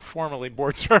surgeon, formerly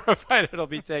board-certified. It'll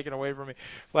be taken away from me.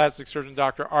 Plastic surgeon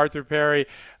Dr. Arthur Perry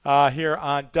here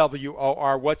on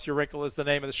WOR. What's Your Wrinkle is the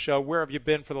name of the show. Where have you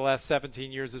been for the last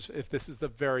 17 years if this is the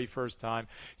very first time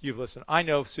you've listened? I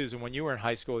know, Susan, when you were in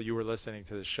high school, you were listening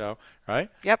to the show, right?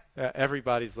 Yep.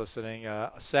 Everybody's listening.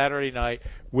 Saturday night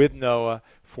with Noah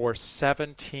for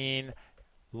 17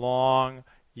 long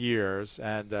years,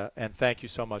 and thank you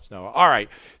so much, Noah. All right,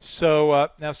 so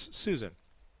now, Susan,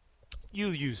 you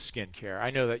use skincare. I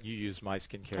know that you use my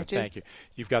skincare. I do. Thank you.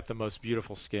 You've got the most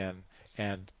beautiful skin,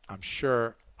 and I'm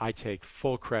sure I take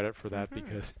full credit for that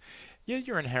because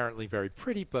you're inherently very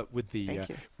pretty, but with the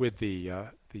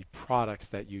products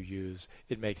that you use,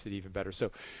 it makes it even better.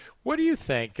 So what do you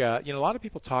think? A lot of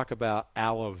people talk about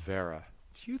aloe vera.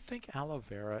 Do you think aloe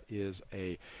vera is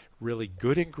a really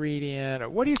good ingredient, or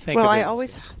what do you think? Well, of it? I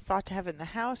always thought to have it in the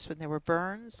house when there were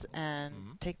burns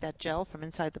and take that gel from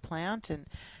inside the plant. And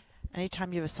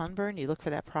anytime you have a sunburn, you look for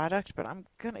that product. But I'm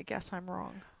going to guess I'm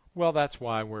wrong. Well, that's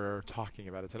why we're talking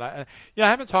about it tonight. I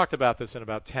haven't talked about this in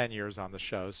about 10 years on the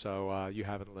show, so you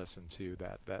haven't listened to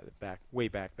that way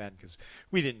back then because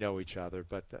we didn't know each other,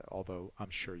 but although I'm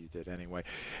sure you did anyway.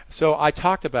 So I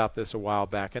talked about this a while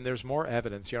back, and there's more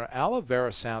evidence. Aloe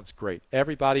vera sounds great.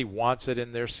 Everybody wants it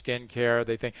in their skincare.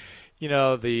 They think,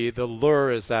 the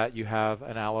lure is that you have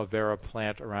an aloe vera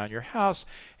plant around your house,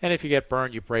 and if you get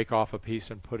burned, you break off a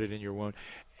piece and put it in your wound.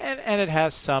 And it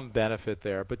has some benefit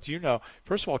there. But do you know,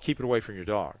 first of all, keep it away from your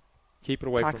dog. Keep it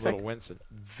away from little Winston.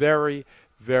 Very,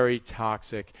 very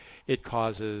toxic. It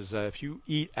causes, if you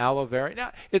eat aloe vera.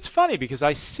 Now, it's funny because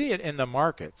I see it in the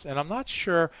markets, and I'm not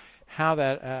sure how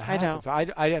that happens.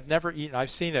 I have never eaten.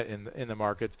 I've seen it in the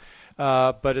markets,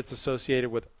 but it's associated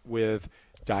with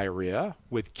diarrhea,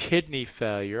 with kidney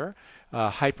failure,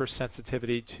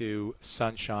 hypersensitivity to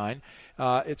sunshine.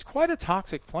 It's quite a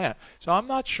toxic plant. So I'm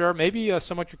not sure. Maybe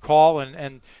someone could call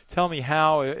and tell me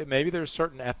how. Maybe there's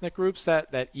certain ethnic groups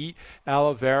that eat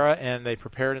aloe vera and they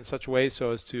prepare it in such a way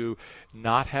so as to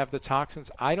not have the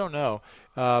toxins. I don't know.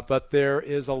 But there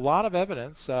is a lot of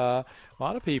evidence. A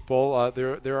lot of people,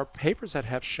 there are papers that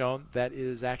have shown that it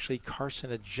is actually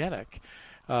carcinogenic.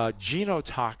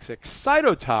 genotoxic,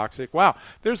 cytotoxic. Wow,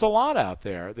 there's a lot out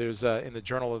there. There's in the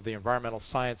Journal of the Environmental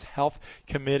Science Health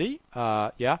Committee.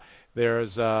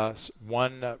 There's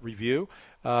one review.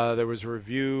 There was a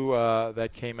review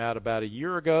that came out about a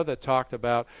year ago that talked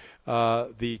about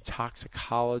the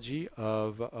toxicology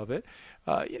of it.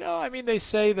 They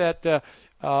say that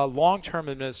long-term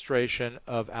administration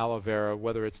of aloe vera,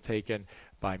 whether it's taken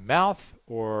by mouth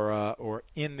or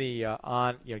in the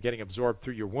getting absorbed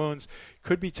through your wounds,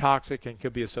 could be toxic and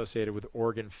could be associated with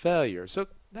organ failure. So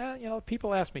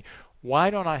people ask me,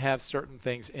 why don't I have certain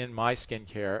things in my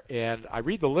skincare? And I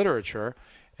read the literature,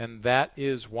 and that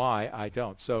is why I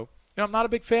don't. So I'm not a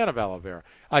big fan of aloe vera.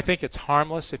 I think it's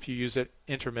harmless if you use it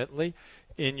intermittently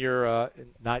in your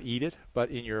not eat it, but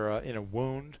in your in a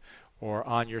wound or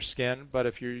on your skin. But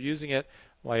if you're using it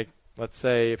like, let's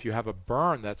say if you have a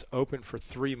burn that's open for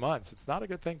 3 months, it's not a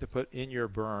good thing to put in your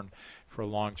burn for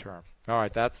long term. All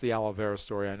right, that's the aloe vera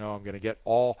story. I know I'm going to get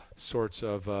all sorts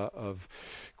of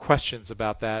questions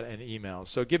about that and emails.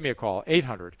 So give me a call.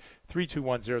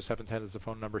 800-321-0710 is the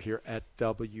phone number here at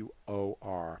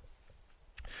WOR.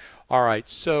 All right,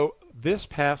 so this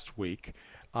past week,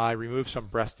 I removed some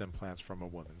breast implants from a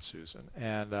woman, Susan,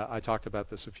 and I talked about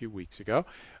this a few weeks ago.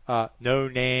 No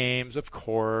names, of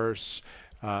course,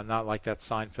 not like that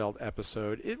Seinfeld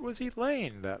episode. It was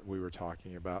Elaine that we were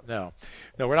talking about. No,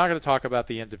 we're not going to talk about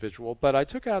the individual, but I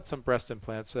took out some breast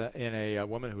implants in a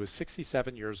woman who was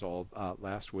 67 years old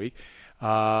last week.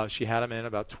 She had them in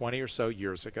about 20 or so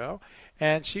years ago,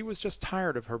 and she was just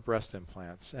tired of her breast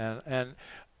implants. And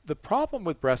the problem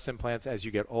with breast implants as you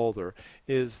get older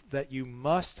is that you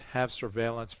must have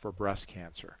surveillance for breast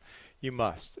cancer. You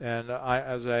must. And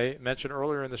as I mentioned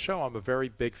earlier in the show, I'm a very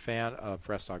big fan of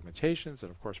breast augmentations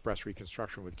and, of course, breast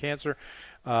reconstruction with cancer.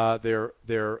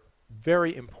 They're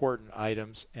very important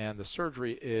items, and the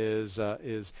surgery is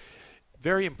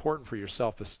very important for your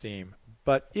self-esteem.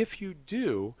 But if you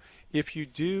do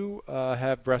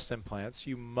have breast implants,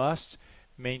 you must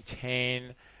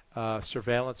maintain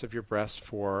surveillance of your breasts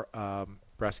for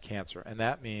breast cancer, and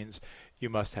that means you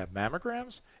must have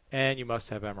mammograms and you must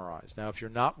have MRIs. Now, if you're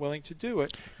not willing to do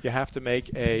it, you have to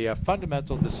make a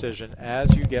fundamental decision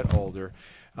as you get older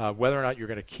whether or not you're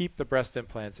going to keep the breast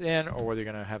implants in or whether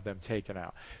you're going to have them taken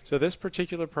out. So this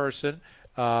particular person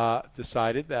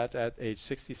decided that at age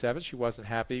 67 she wasn't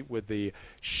happy with the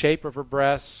shape of her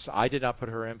breasts. I did not put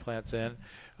her implants in.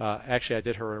 Actually, I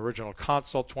did her original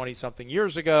consult 20-something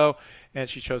years ago, and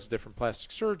she chose a different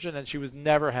plastic surgeon, and she was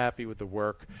never happy with the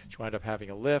work. She wound up having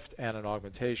a lift and an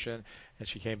augmentation, and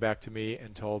she came back to me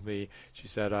and told me, she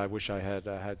said, I wish I had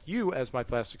had you as my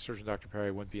plastic surgeon, Dr. Perry.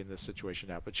 I wouldn't be in this situation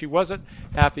now. But she wasn't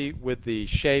happy with the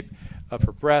shape of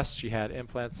her breasts. She had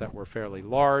implants that were fairly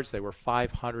large. They were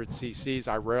 500 cc's.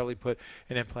 I rarely put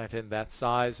an implant in that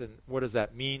size. And what does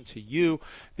that mean to you?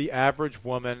 The average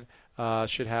woman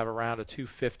should have around a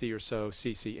 250 or so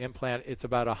cc implant. It's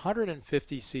about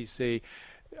 150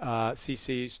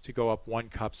 cc's to go up 1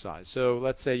 cup size. So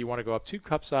let's say you want to go up 2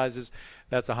 cup sizes,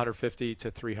 that's 150 to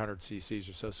 300 cc's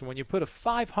or so. So when you put a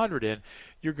 500 in,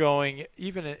 you're going,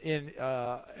 even in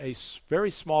a very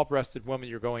small-breasted woman,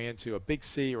 you're going into a big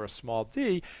C or a small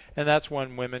D, and that's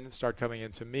when women start coming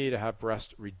into me to have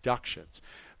breast reductions.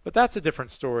 But that's a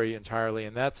different story entirely,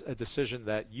 and that's a decision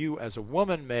that you as a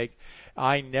woman make.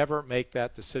 I never make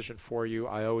that decision for you.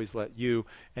 I always let you,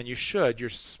 and you should.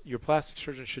 Your plastic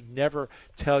surgeon should never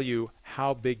tell you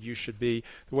how big you should be.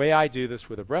 The way I do this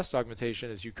with a breast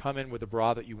augmentation is you come in with a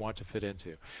bra that you want to fit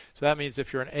into. So that means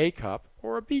if you're an A cup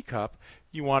or a B cup,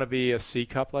 you want to be a C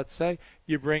cup, let's say,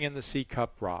 you bring in the C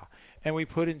cup bra. And we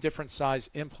put in different size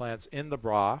implants in the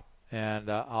bra, and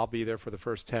I'll be there for the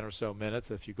first 10 or so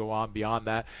minutes. If you go on beyond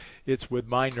that, it's with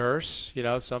my nurse. You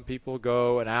know, some people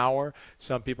go an hour.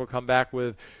 Some people come back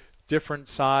with different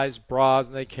size bras,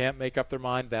 and they can't make up their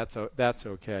mind. That's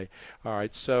okay. All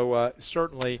right. So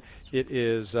certainly it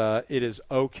is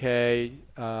okay.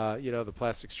 The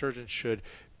plastic surgeon should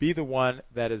be the one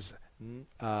that is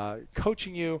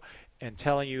coaching you and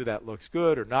telling you that looks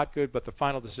good or not good, but the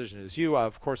final decision is you.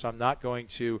 Of course, I'm not going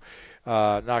to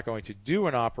do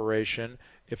an operation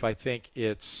if I think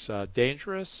it's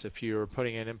dangerous. If you're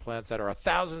putting in implants that are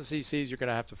 1,000 cc's, you're going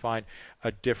to have to find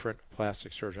a different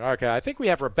plastic surgeon. Okay, I think we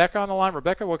have Rebecca on the line.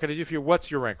 Rebecca, what can I do for you? What's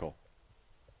your wrinkle?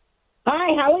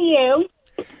 Hi, how are you?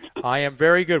 I am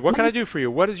very good. What can I do for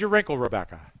you? What is your wrinkle,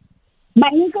 Rebecca?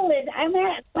 My wrinkle is,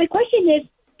 my question is,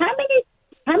 how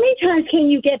many times can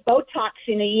you get Botox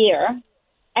in a year,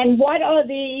 and what are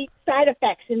the side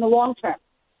effects in the long term?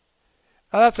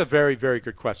 That's a very, very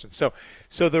good question. So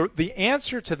the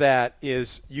answer to that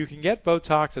is you can get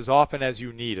Botox as often as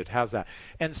you need it. How's that?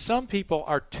 And some people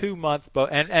are 2-month,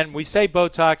 and we say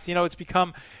Botox, it's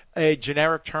become a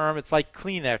generic term. It's like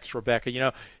Kleenex, Rebecca.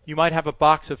 You might have a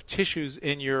box of tissues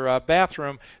in your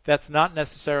bathroom that's not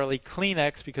necessarily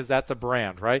Kleenex because that's a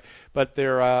brand, right? But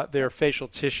they're facial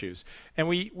tissues. And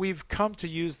we've come to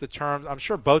use the term, I'm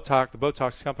sure Botox, the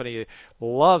Botox company,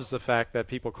 loves the fact that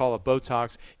people call it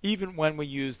Botox, even when we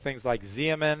use things like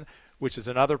Xeomin, which is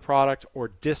another product, or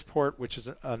Dysport, which is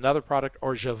another product,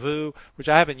 or Javu, which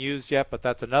I haven't used yet, but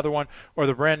that's another one, or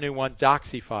the brand new one,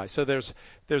 Doxify. So there's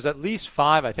at least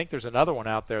 5. I think there's another one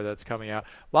out there that's coming out.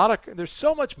 There's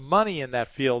so much money in that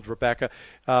field, Rebecca,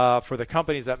 for the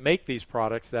companies that make these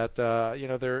products that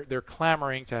they're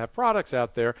clamoring to have products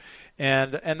out there,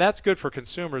 and that's good for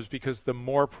consumers because the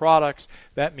more products,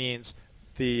 that means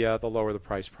the lower the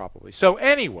price probably. So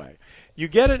anyway, you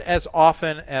get it as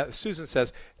often as Susan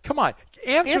says. Come on,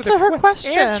 answer her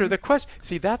question. Answer the question.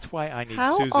 See, that's why I need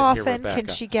Susan here, How Rebecca. often can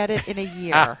she get it in a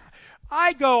year?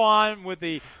 I go on with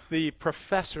the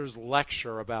professor's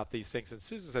lecture about these things, and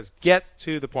Susan says, get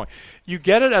to the point. You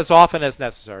get it as often as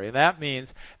necessary, and that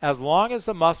means as long as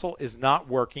the muscle is not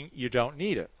working, you don't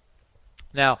need it.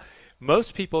 Now,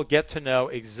 most people get to know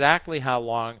exactly how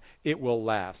long it will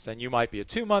last. And you might be a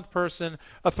 2-month person,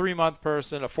 a 3-month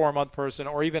person, a 4-month person,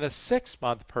 or even a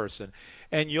 6-month person.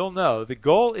 And you'll know the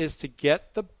goal is to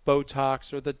get the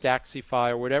Botox or the Daxxify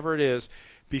or whatever it is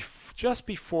just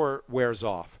before it wears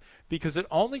off, because it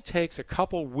only takes a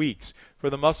couple weeks for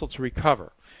the muscle to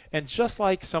recover. And just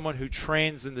like someone who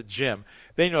trains in the gym,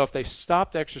 they know if they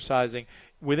stopped exercising,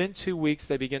 within 2 weeks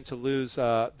they begin to lose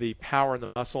the power in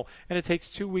the muscle, and it takes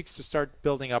 2 weeks to start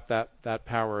building up that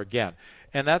power again.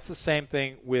 And that's the same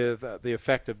thing with the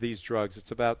effect of these drugs.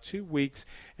 It's about 2 weeks,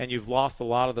 and you've lost a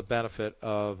lot of the benefit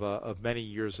of many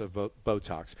years of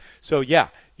Botox. So yeah,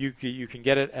 you can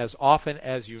get it as often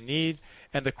as you need.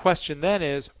 And the question then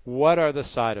is, what are the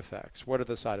side effects? What are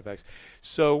the side effects?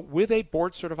 So with a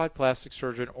board-certified plastic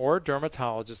surgeon or a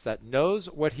dermatologist that knows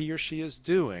what he or she is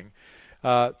doing,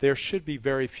 there should be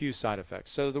very few side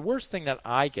effects. So the worst thing that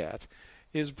I get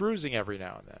is bruising every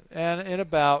now and then. And in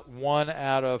about 1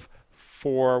 out of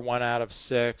 4, 1 out of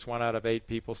 6, 1 out of 8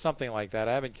 people, something like that.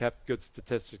 I haven't kept good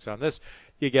statistics on this.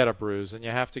 You get a bruise, and you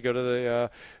have to go to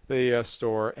the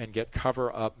store and get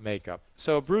cover-up makeup.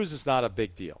 So a bruise is not a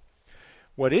big deal.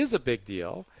 What is a big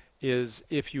deal is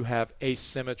if you have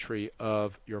asymmetry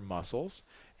of your muscles,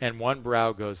 and one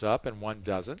brow goes up and one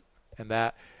doesn't, and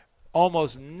that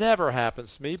almost never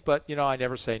happens to me, but I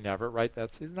never say never, right?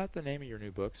 Isn't that the name of your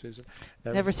new book, Susan?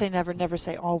 Never say never, never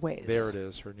say always. There it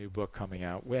is, her new book coming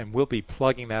out, and we'll be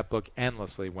plugging that book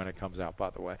endlessly when it comes out, by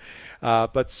the way.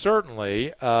 But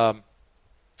certainly,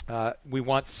 we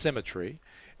want symmetry.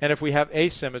 And if we have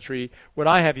asymmetry, what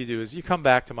I have you do is you come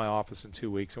back to my office in 2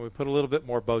 weeks, and we put a little bit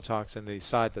more Botox in the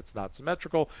side that's not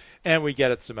symmetrical, and we get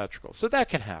it symmetrical. So that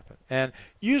can happen. And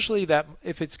usually that,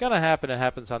 if it's going to happen, it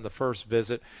happens on the first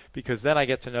visit, because then I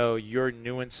get to know your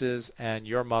nuances and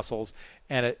your muscles,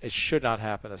 and it should not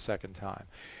happen a second time.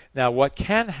 Now, what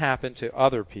can happen to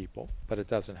other people, but it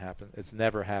doesn't happen, it's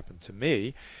never happened to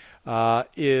me,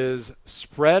 is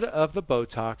spread of the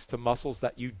Botox to muscles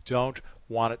that you don't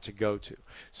want it to go to.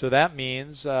 So that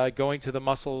means going to the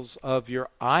muscles of your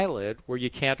eyelid where you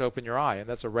can't open your eye, and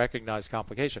that's a recognized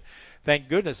complication. Thank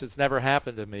goodness it's never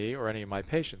happened to me or any of my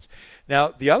patients.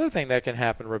 Now, the other thing that can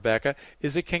happen, Rebecca,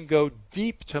 is it can go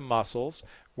deep to muscles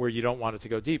where you don't want it to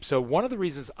go deep. So one of the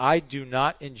reasons I do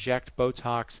not inject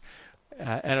Botox,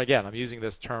 and again, I'm using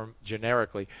this term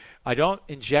generically, I don't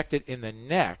inject it in the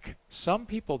neck. Some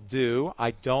people do.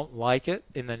 I don't like it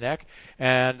in the neck.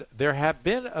 And there have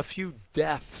been a few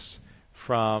deaths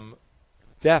from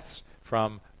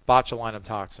botulinum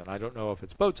toxin. I don't know if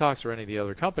it's Botox or any of the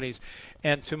other companies.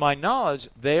 And to my knowledge,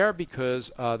 they are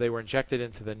because they were injected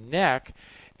into the neck.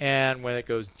 And when it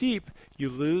goes deep, you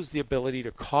lose the ability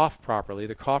to cough properly,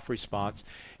 the cough response.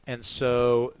 And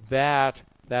so that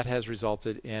has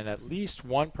resulted in at least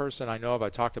one person I know of, I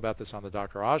talked about this on the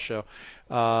Dr. Oz show,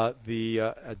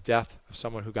 a death of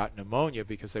someone who got pneumonia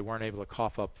because they weren't able to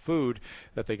cough up food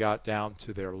that they got down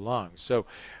to their lungs. So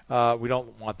we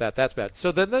don't want that. That's bad.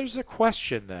 So then there's a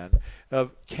question then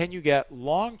of, can you get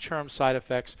long-term side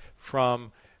effects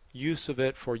from use of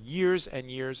it for years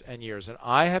and years and years? And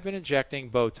I have been injecting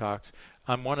Botox.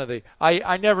 I'm one of the,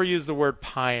 I never use the word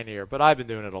pioneer, but I've been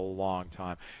doing it a long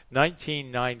time.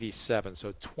 1997,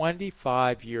 so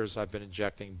 25 years I've been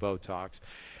injecting Botox.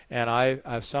 And I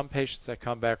have some patients that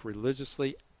come back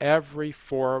religiously every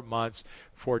 4 months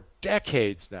for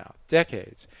decades now,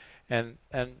 decades. And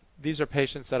these are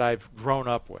patients that I've grown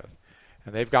up with.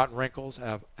 And they've gotten wrinkles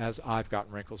as I've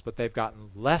gotten wrinkles, but they've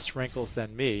gotten less wrinkles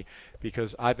than me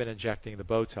because I've been injecting the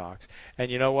Botox.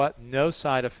 And you know what? No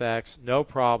side effects, no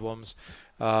problems.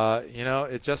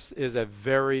 It just is a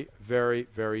very, very,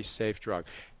 very safe drug.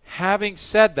 Having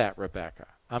said that, Rebecca,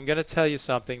 I'm going to tell you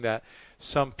something that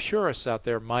some purists out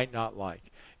there might not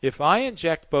like. If I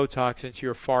inject Botox into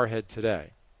your forehead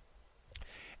today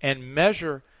and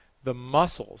measure the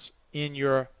muscles in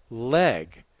your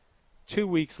leg 2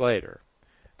 weeks later,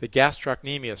 the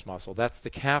gastrocnemius muscle, that's the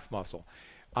calf muscle,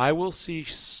 I will see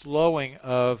slowing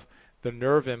of the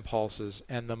nerve impulses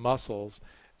and the muscles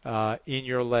in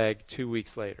your leg 2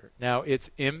 weeks later. Now,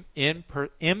 it's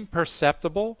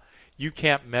imperceptible. You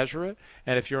can't measure it.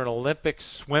 And if you're an Olympic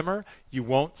swimmer, you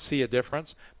won't see a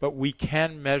difference. But we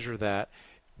can measure that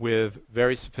with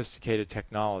very sophisticated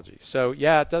technology. So,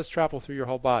 yeah, it does travel through your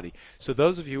whole body. So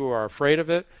those of you who are afraid of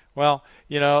it, well,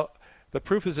 the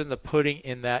proof is in the pudding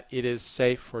in that it is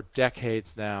safe for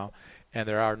decades now, and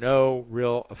there are no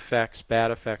real effects,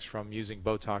 bad effects from using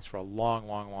Botox for a long,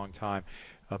 long, long time.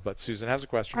 But Susan has a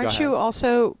question. Aren't you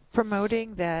also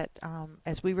promoting that,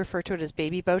 as we refer to it as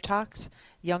baby Botox,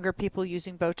 younger people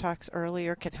using Botox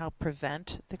earlier can help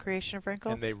prevent the creation of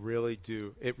wrinkles? And they really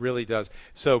do. It really does.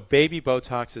 So baby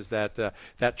Botox is that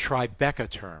Tribeca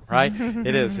term, right?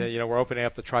 It is. We're opening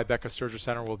up the Tribeca Surgery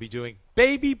Center. We'll be doing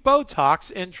baby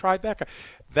Botox in Tribeca.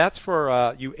 That's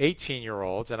for you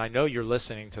 18-year-olds, and I know you're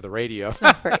listening to the radio. It's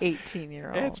not for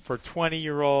 18-year-olds. It's for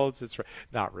 20-year-olds. It's for,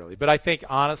 not really. But I think,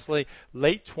 honestly,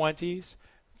 late 20s,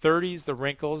 30s, the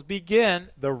wrinkles begin.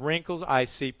 The wrinkles, I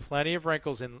see plenty of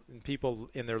wrinkles in people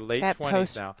in their late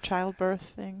 20s now. Post-childbirth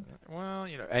thing? Well,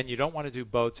 and you don't want to do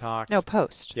Botox. No,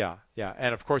 post. Yeah.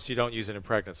 And, of course, you don't use it in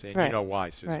pregnancy, and right. You know why,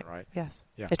 Susan, right? Yes.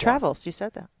 Yeah. It travels. You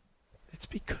said that. It's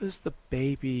because the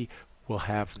baby will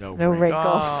have no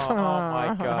wrinkles. Oh,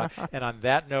 my God. And on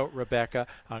that note, Rebecca,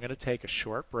 I'm going to take a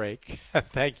short break.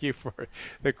 Thank you for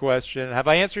the question. Have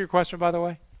I answered your question, by the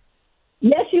way?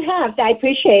 Yes, you have. I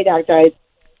appreciate it, Doctor.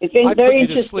 It's been very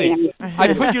interesting.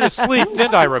 I put you to sleep,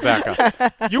 didn't I,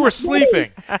 Rebecca? You were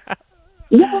sleeping.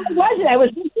 No, I wasn't. I was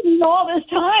listening all this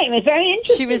time. It's very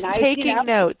interesting. She was taking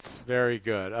notes. Very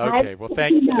good. Okay. Well,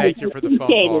 thank you for the phone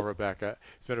call, Rebecca.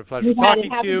 It's been a pleasure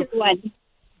talking to you.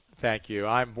 Thank you.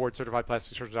 I'm board-certified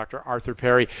plastic surgeon Dr. Arthur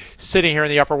Perry, sitting here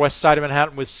in the Upper West Side of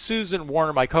Manhattan with Susan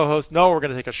Warner, my co-host. No, we're going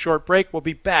to take a short break. We'll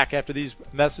be back after these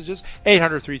messages.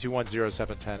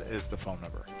 800-321-0710 is the phone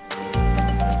number.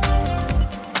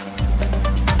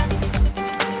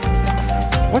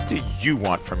 What do you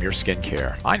want from your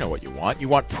skincare? I know what you want. You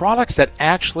want products that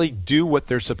actually do what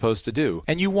they're supposed to do.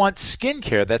 And you want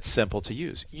skincare that's simple to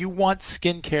use. You want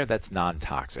skincare that's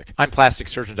non-toxic. I'm plastic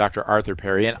surgeon Dr. Arthur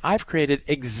Perry, and I've created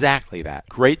exactly that.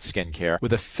 Great skincare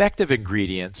with effective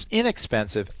ingredients,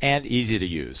 inexpensive, and easy to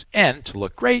use. And to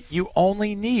look great, you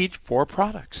only need 4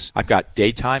 products. I've got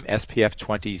daytime SPF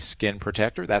 20 skin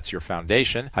protector. That's your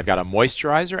foundation. I've got a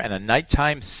moisturizer and a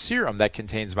nighttime serum that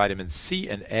contains vitamin C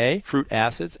and A, fruit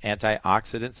acids,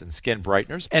 antioxidants, and skin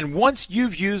brighteners. And once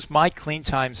you've used my Clean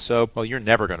Time soap, well, you're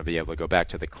never going to be able to go back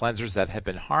to the cleansers that have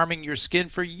been harming your skin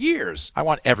for years. I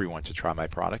want everyone to try my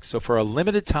products. So for a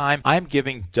limited time, I'm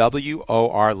giving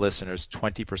WOR listeners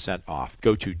 20% off.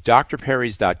 Go to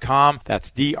drperrys.com. That's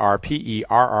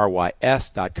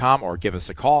DRPERRYS.com, or give us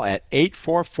a call at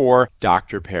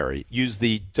 844-DR-PERRY. Use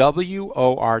the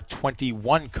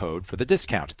WOR21 code for the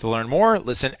discount. To learn more,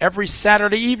 listen every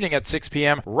Saturday evening at 6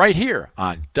 p.m. right here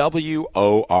on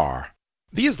WOR.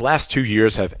 These last 2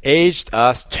 years have aged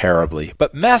us terribly,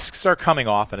 but masks are coming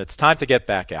off and it's time to get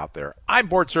back out there. I'm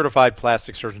board-certified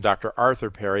plastic surgeon Dr. Arthur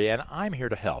Perry, and I'm here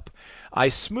to help. I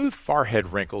smooth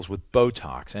forehead wrinkles with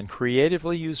Botox and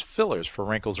creatively use fillers for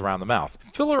wrinkles around the mouth.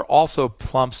 Filler also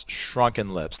plumps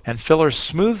shrunken lips, and filler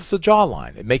smooths the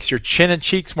jawline. It makes your chin and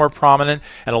cheeks more prominent,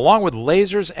 and along with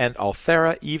lasers and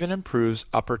Ulthera, even improves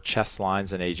upper chest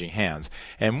lines and aging hands.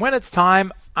 And when it's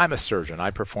time, I'm a surgeon.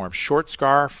 I perform short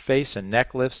scar, face, and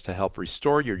neck lifts to help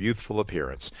restore your youthful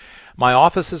appearance. My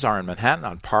offices are in Manhattan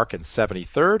on Park and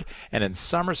 73rd and in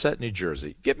Somerset, New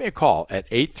Jersey. Give me a call at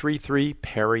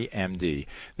 833-PERRY-MD.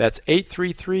 That's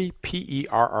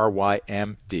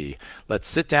 833-PERRY-MD. Let's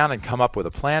sit down and come up with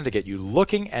a plan to get you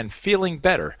looking and feeling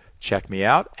better. Check me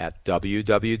out at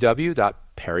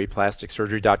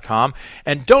www.perryplasticsurgery.com.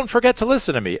 And don't forget to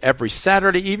listen to me every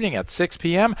Saturday evening at 6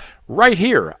 p.m. right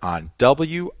here on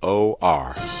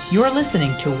WOR. You're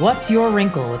listening to What's Your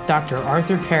Wrinkle with Dr.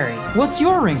 Arthur Perry. What's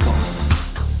your wrinkle?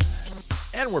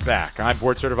 And we're back. I'm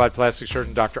board-certified plastic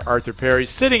surgeon Dr. Arthur Perry,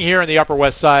 sitting here in the Upper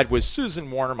West Side with Susan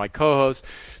Warner, my co-host.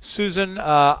 Susan,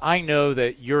 I know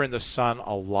that you're in the sun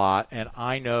a lot, and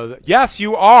I know that... Yes,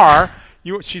 you are!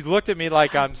 She looked at me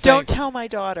like I'm saying... Don't tell my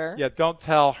daughter. Yeah, don't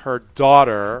tell her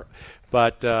daughter,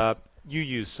 but you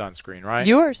use sunscreen, right?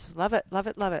 Yours. Love it, love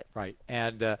it, love it. Right.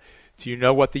 And do you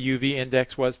know what the UV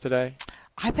index was today?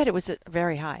 I bet it was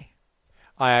very high.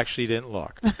 I actually didn't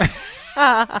look.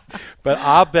 But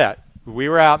I'll bet we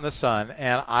were out in the sun,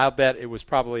 and I'll bet it was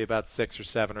probably about 6 or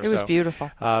 7 or so. It was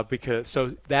beautiful.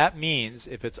 So that means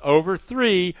if it's over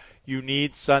 3, you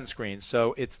need sunscreen.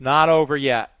 So it's not over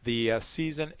yet. The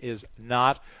season is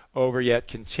not over yet.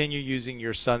 Continue using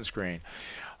your sunscreen.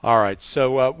 All right.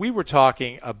 So we were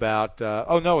talking about.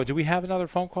 Oh no! Do we have another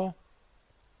phone call?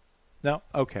 No.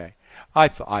 Okay. I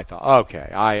thought. Okay.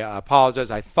 I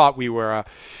apologize. I thought we were.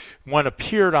 One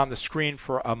appeared on the screen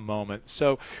for a moment.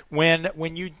 So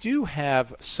when you do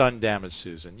have sun damage,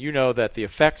 Susan, you know that the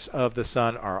effects of the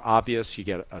sun are obvious. You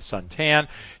get a suntan,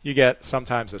 you get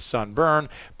sometimes a sunburn,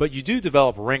 but you do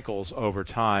develop wrinkles over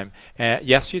time. And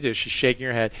yes, you do. She's shaking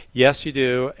her head. Yes, you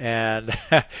do. And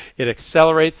it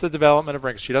accelerates the development of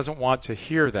wrinkles. She doesn't want to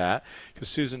hear that because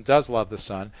Susan does love the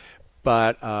sun,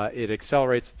 but it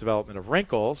accelerates the development of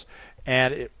wrinkles.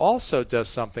 And it also does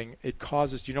something. It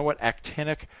causes, do you know what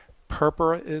actinic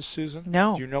purpura is, Susan?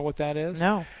 No. Do you know what that is?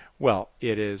 No. Well,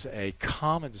 it is a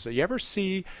common. So you ever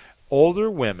see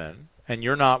older women, and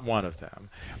you're not one of them,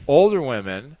 older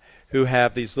women who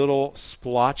have these little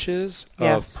splotches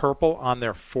Yes. of purple on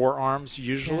their forearms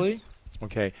usually? Yes.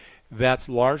 Okay. That's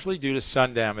largely due to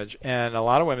sun damage. And a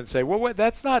lot of women say, well, wait,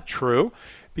 that's not true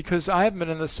because I haven't been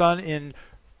in the sun in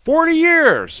 40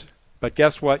 years. But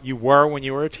guess what? You were when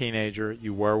you were a teenager.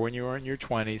 You were when you were in your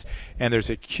 20s. And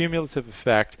there's a cumulative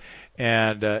effect.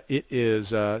 And it is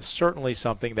certainly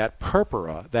something that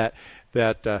purpura, that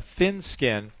thin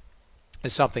skin,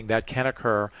 is something that can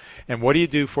occur. And what do you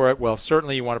do for it? Well,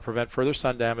 certainly you want to prevent further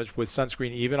sun damage with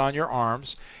sunscreen even on your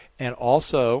arms. And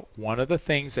also, one of the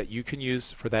things that you can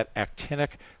use for that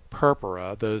actinic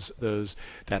purpura,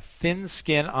 that thin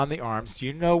skin on the arms, do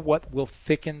you know what will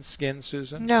thicken skin,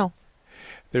 Susan? No.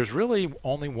 There's really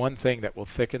only one thing that will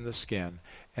thicken the skin,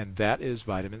 and that is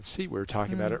vitamin C. We were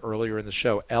talking about it earlier in the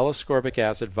show. L-ascorbic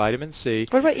acid, vitamin C.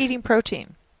 What about eating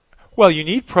protein? Well, you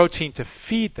need protein to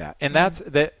feed that,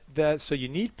 and so you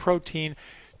need protein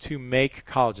to make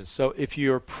collagen. So if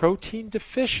you're protein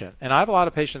deficient, and I have a lot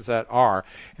of patients that are,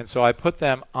 and so I put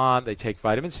them on, they take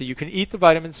vitamin C. You can eat the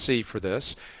vitamin C for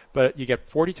this, but you get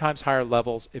 40 times higher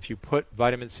levels if you put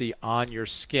vitamin C on your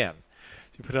skin.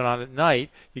 You put it on at night,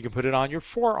 you can put it on your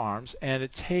forearms, and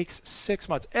it takes 6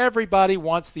 months. Everybody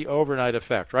wants the overnight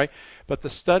effect, right? But the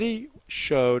study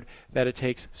showed that it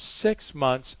takes 6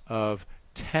 months of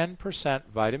 10%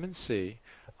 vitamin C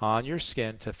on your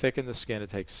skin to thicken the skin. It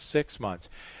takes 6 months.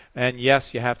 And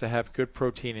yes, you have to have good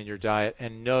protein in your diet.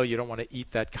 And no, you don't want to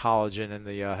eat that collagen in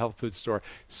the health food store.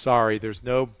 Sorry, there's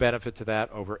no benefit to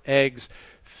that over eggs,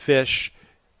 fish,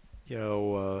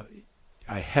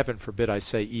 heaven forbid I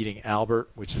say eating Albert,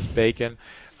 which is bacon,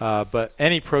 but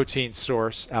any protein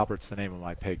source. Albert's the name of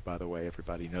my pig, by the way.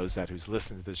 Everybody knows that who's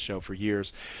listened to this show for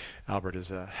years. Albert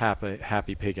is a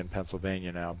happy pig in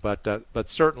Pennsylvania now. But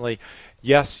certainly,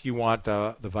 yes, you want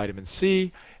the vitamin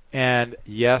C, and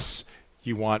yes,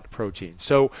 you want protein.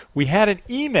 So we had an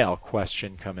email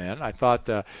question come in. I thought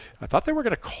they were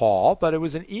going to call, but it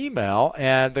was an email,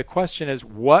 and the question is,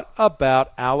 what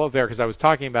about aloe vera? Because I was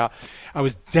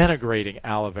denigrating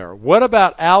aloe vera. What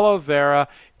about aloe vera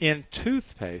in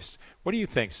toothpaste? What do you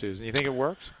think, Susan? You think it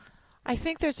works? I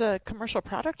think there's a commercial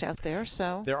product out there,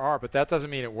 so. There are, but that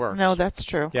doesn't mean it works. No, that's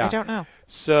true. Yeah. I don't know.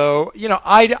 So,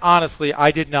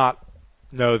 I did not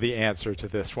know the answer to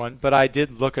this one, but I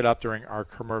did look it up during our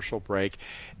commercial break,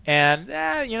 and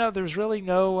there's really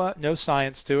no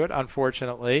science to it,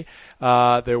 unfortunately.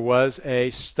 There was a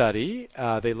study.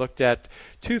 They looked at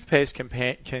toothpaste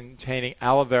containing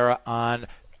aloe vera on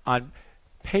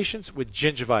patients with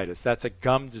gingivitis. That's a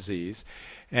gum disease.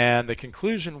 And the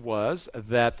conclusion was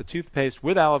that the toothpaste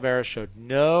with aloe vera showed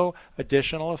no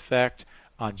additional effect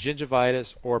on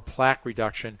gingivitis or plaque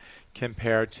reduction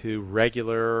compared to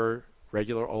regular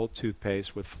old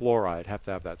toothpaste with fluoride. Have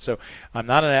to have that. So I'm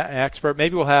not an expert.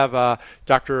 Maybe we'll have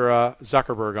Dr.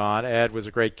 Zuckerberg on. Ed was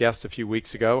a great guest a few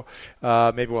weeks ago.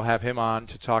 Maybe we'll have him on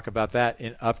to talk about that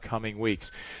in upcoming weeks.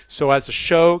 So as the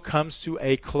show comes to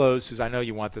a close, Susan, I know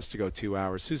you want this to go 2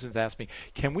 hours. Susan's asked me,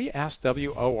 can we ask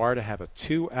WOR to have a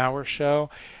 2-hour show?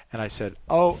 And I said,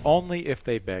 oh, only if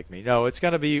they beg me. No, it's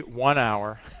going to be 1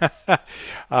 hour.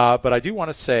 But I do want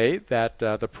to say that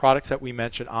the products that we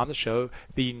mentioned on the show,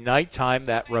 the nighttime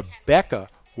that Rebecca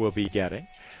will be getting,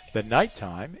 the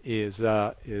nighttime is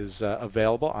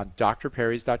available on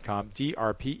drperrys.com,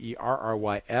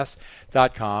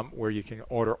 drperrys.com, where you can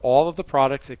order all of the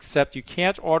products, except you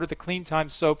can't order the Clean Time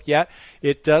soap yet.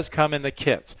 It does come in the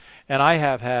kits. And I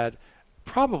have had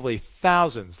probably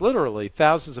thousands, literally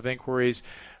thousands of inquiries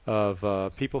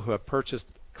of people who have purchased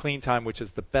Clean Time, which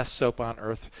is the best soap on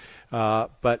earth,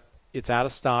 but it's out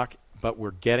of stock. But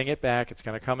we're getting it back. It's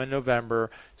going to come in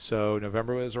November, so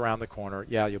November is around the corner.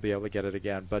 Yeah, you'll be able to get it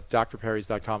again. But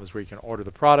drperrys.com is where you can order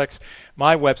the products.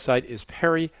 My website is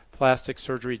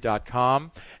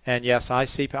perryplasticsurgery.com. And yes,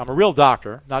 I'm a real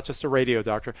doctor, not just a radio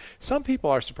doctor. Some people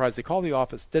are surprised. They call the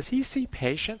office. Does he see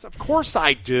patients? Of course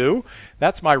I do.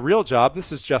 That's my real job.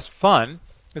 This is just fun.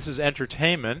 This is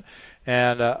entertainment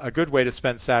and a good way to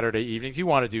spend Saturday evenings. You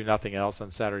want to do nothing else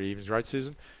on Saturday evenings, right,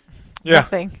 Susan? Yeah,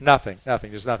 nothing.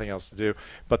 There's nothing else to do.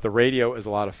 But the radio is a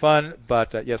lot of fun.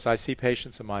 But yes, I see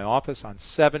patients in my office on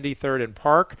 73rd and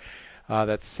Park.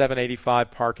 That's 785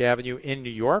 Park Avenue in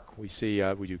New York. We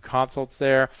do consults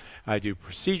there. I do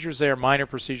procedures there, minor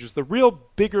procedures. Is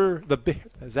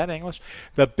that English?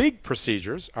 The big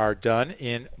procedures are done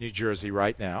in New Jersey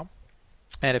right now.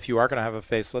 And if you are going to have a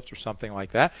facelift or something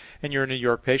like that, and you're a New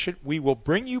York patient, we will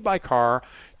bring you by car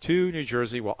to New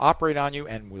Jersey. We'll operate on you,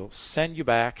 and we'll send you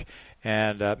back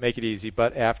and make it easy.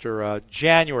 But after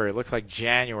January, it looks like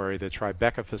January, the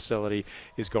Tribeca facility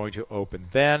is going to open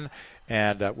then,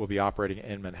 and we'll be operating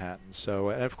in Manhattan. So,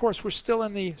 and of course, we're still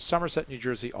in the Somerset, New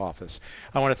Jersey office.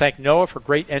 I want to thank Noah for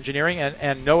great engineering,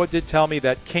 and Noah did tell me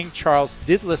that King Charles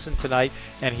did listen tonight,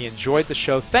 and he enjoyed the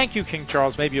show. Thank you, King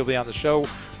Charles. Maybe you'll be on the show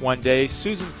one day.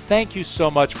 Susan, thank you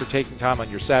so much for taking time on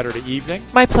your Saturday evening.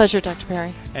 My pleasure, Dr.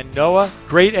 Perry. And Noah,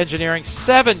 great engineering,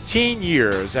 17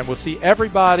 years, and we'll see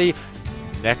everybody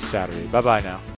next Saturday. Bye-bye now.